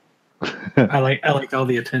you. I like all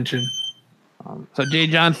the attention. So Jay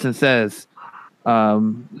Johnston says, so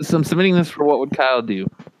I'm submitting this for what would Kyle do.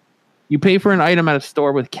 You pay for an item at a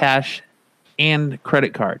store with cash and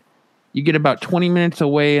credit card. You get about 20 minutes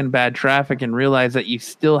away in bad traffic and realize that you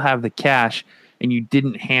still have the cash and you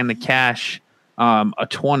didn't hand the cash a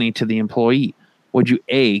 20 to the employee. Would you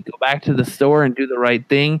A, go back to the store and do the right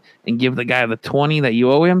thing and give the guy the 20 that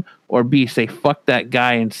you owe him, or B, say fuck that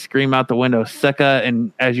guy and scream out the window, sucka,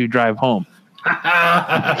 and as you drive home?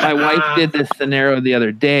 My wife did this scenario the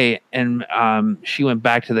other day, and she went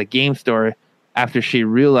back to the game store after she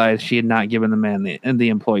realized she had not given the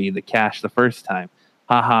employee the cash the first time.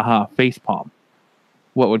 Ha ha ha, facepalm.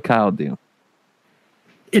 What would Kyle do?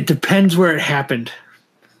 It depends where it happened.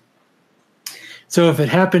 So if it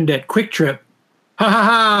happened at Quick Trip, ha ha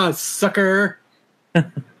ha, sucker.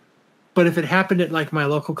 But if it happened at like my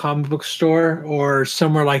local comic book store or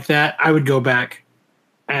somewhere like that, I would go back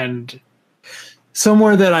and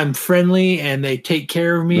somewhere that I'm friendly and they take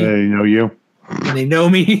care of me. They know you. And they know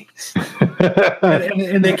me.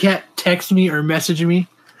 and they can't text me or message me.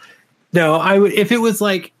 No, I would, if it was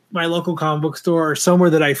like my local comic book store or somewhere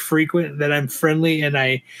that I frequent, that I'm friendly and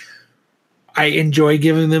I enjoy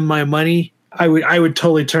giving them my money, I would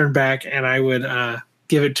totally turn back and I would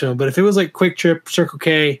give it to them. But if it was like Quick Trip, Circle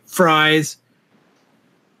K, Fry's,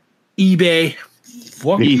 eBay,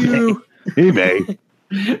 fuck you. eBay.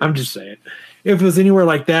 I'm just saying. If it was anywhere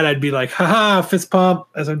like that, I'd be like, haha, fist pump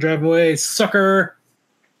as I'm driving away, sucker.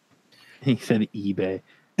 He said eBay.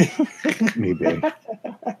 eBay.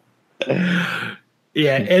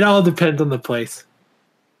 Yeah, it all depends on the place.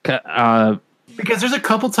 Because there's a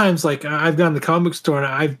couple times like I've gone to the comic book store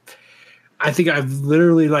and I think I've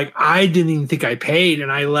literally like I didn't even think I paid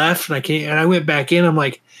and I left and I went back in. I'm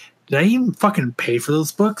like, did I even fucking pay for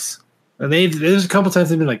those books? And there's a couple times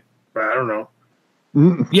they've been like, I don't know.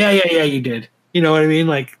 Yeah, you did. You know what I mean?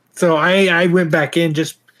 Like, so I went back in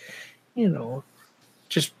just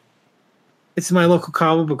it's my local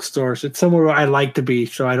comic book store. So it's somewhere where I like to be,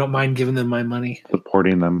 so I don't mind giving them my money.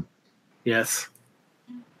 Supporting them. Yes.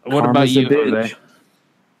 What about you, Jose?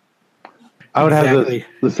 I would have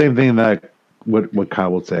the same thing that what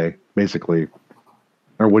Kyle would say, basically.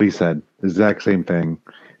 or what he said. The exact same thing.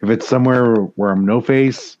 If it's somewhere where I'm no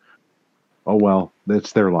face, oh well,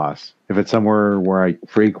 that's their loss. If it's somewhere where I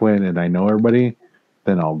frequent and I know everybody,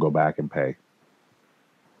 then I'll go back and pay.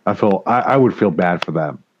 I would feel bad for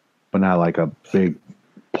them, but not like a big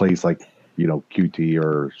place like, QT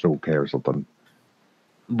or Circle K or something.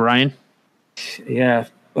 Brian? Yeah,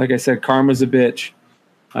 like I said, karma's a bitch.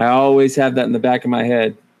 I always have that in the back of my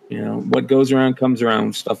head. What goes around comes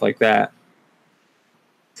around, stuff like that.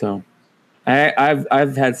 So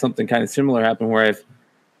I've had something kind of similar happen where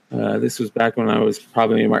this was back when I was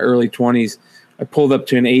probably in my early 20s. I pulled up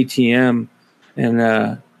to an ATM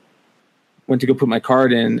and went to go put my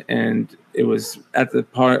card in, and it was at the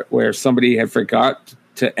part where somebody had forgot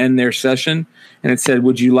to end their session, and it said,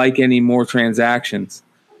 "Would you like any more transactions?"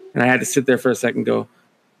 And I had to sit there for a second and go,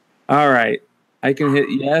 all right, I can hit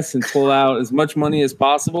yes and pull out as much money as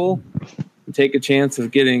possible and take a chance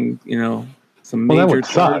of getting, some major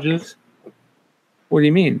charges. What do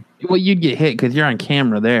you mean? Well, you'd get hit because you're on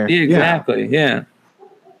camera there. Yeah, exactly. Yeah.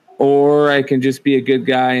 Or I can just be a good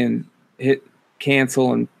guy and hit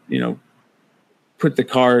cancel and, put the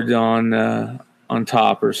card on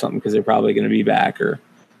top or something because they're probably going to be back.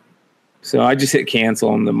 So I just hit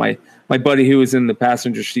cancel, and then my buddy who was in the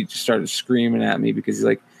passenger seat just started screaming at me because he's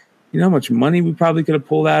like, you know how much money we probably could have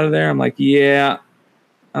pulled out of there? I'm like, yeah,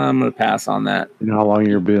 I'm going to pass on that. You know how long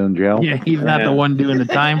you've been in jail? Yeah, he's not the one doing the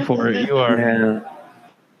time for it. You are. Yeah.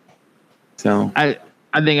 So I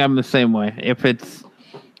think I'm the same way. If it's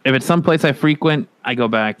someplace I frequent, I go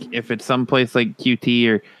back. If it's someplace like QT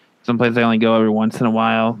or someplace I only go every once in a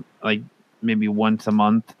while, like maybe once a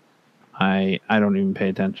month, I don't even pay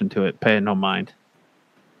attention to it. Pay it no mind.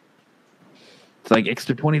 It's like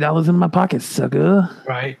extra $20 in my pocket, sucker.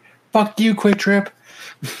 Right. Fuck you, Quick Trip.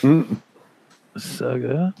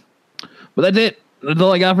 Sucker. But that's it. That's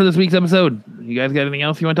all I got for this week's episode. You guys got anything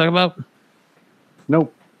else you want to talk about?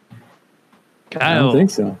 Nope. Kyle. I don't think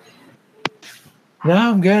so. No,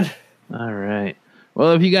 I'm good. All right.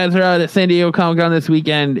 Well, if you guys are out at San Diego Comic-Con this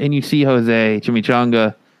weekend and you see Jose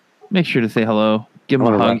Chimichanga, make sure to say hello. Give him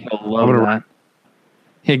a hug. He'll love that.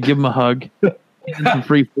 Yeah, give him a hug. Give him some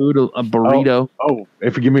free food, a burrito. Oh,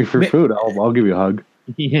 if you give me free food, I'll give you a hug.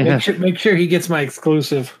 Yeah. Make sure he gets my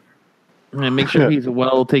exclusive. And make sure he's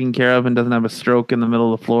well taken care of and doesn't have a stroke in the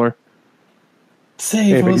middle of the floor.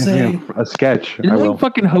 Save Jose. A sketch. I like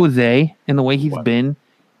fucking Jose and the way he's been.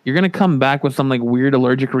 You're going to come back with some like weird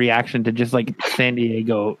allergic reaction to just like San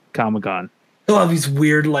Diego Comic-Con. He'll have these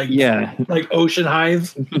weird like ocean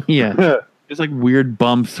hives. Yeah. Just like weird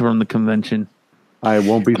bumps from the convention. I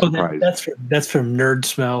won't be surprised. That's from Nerd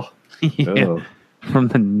Smell. Yeah. From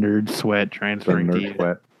the nerd sweat transferring to you.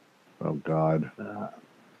 Sweat. Oh God.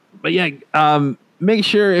 But yeah, make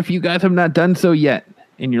sure if you guys have not done so yet,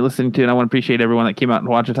 and you're listening to it, I want to appreciate everyone that came out and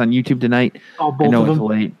watched us on YouTube tonight. I know it's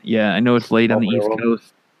late. Yeah, I know it's late on the East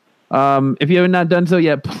Coast. If you have not done so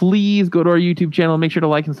yet, please go to our YouTube channel. Make sure to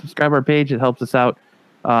like and subscribe our page. It helps us out.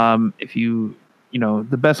 If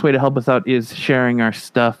the best way to help us out is sharing our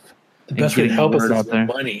stuff. The best way to help us is there.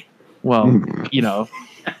 Money. Well,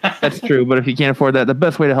 that's true. But if you can't afford that, the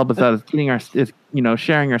best way to help us out is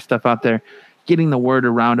sharing our stuff out there, getting the word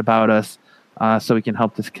around about us, so we can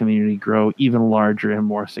help this community grow even larger and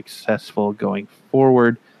more successful going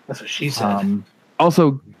forward. That's what she said.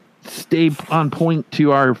 Also, stay on point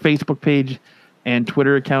to our Facebook page and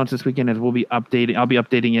Twitter accounts this weekend, as we'll be updating. I'll be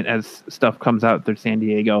updating it as stuff comes out through San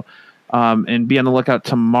Diego, and be on the lookout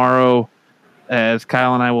tomorrow, as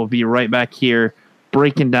Kyle and I will be right back here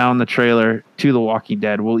breaking down the trailer to The Walking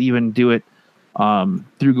Dead. We'll even do it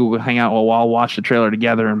through Google Hangout. We'll all watch the trailer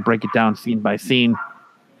together and break it down scene by scene,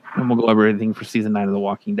 and we'll go over everything for season 9 of The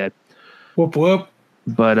Walking Dead. Whoop whoop.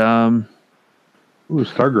 But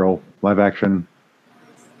Stargirl live action.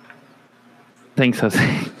 Thanks, Jose.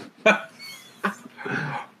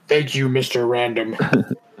 Thank you, Mr. Random.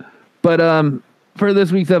 But for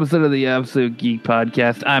this week's episode of the Absolute Geek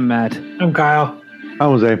Podcast, I'm Matt. I'm Kyle.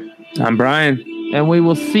 I'm Jose. I'm Brian. And we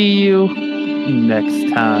will see you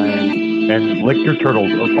next time. And lick your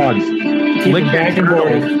turtles or frogs. Lick back and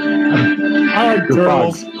forth. I like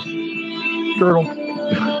turtles. Turtles.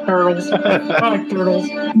 I like turtles.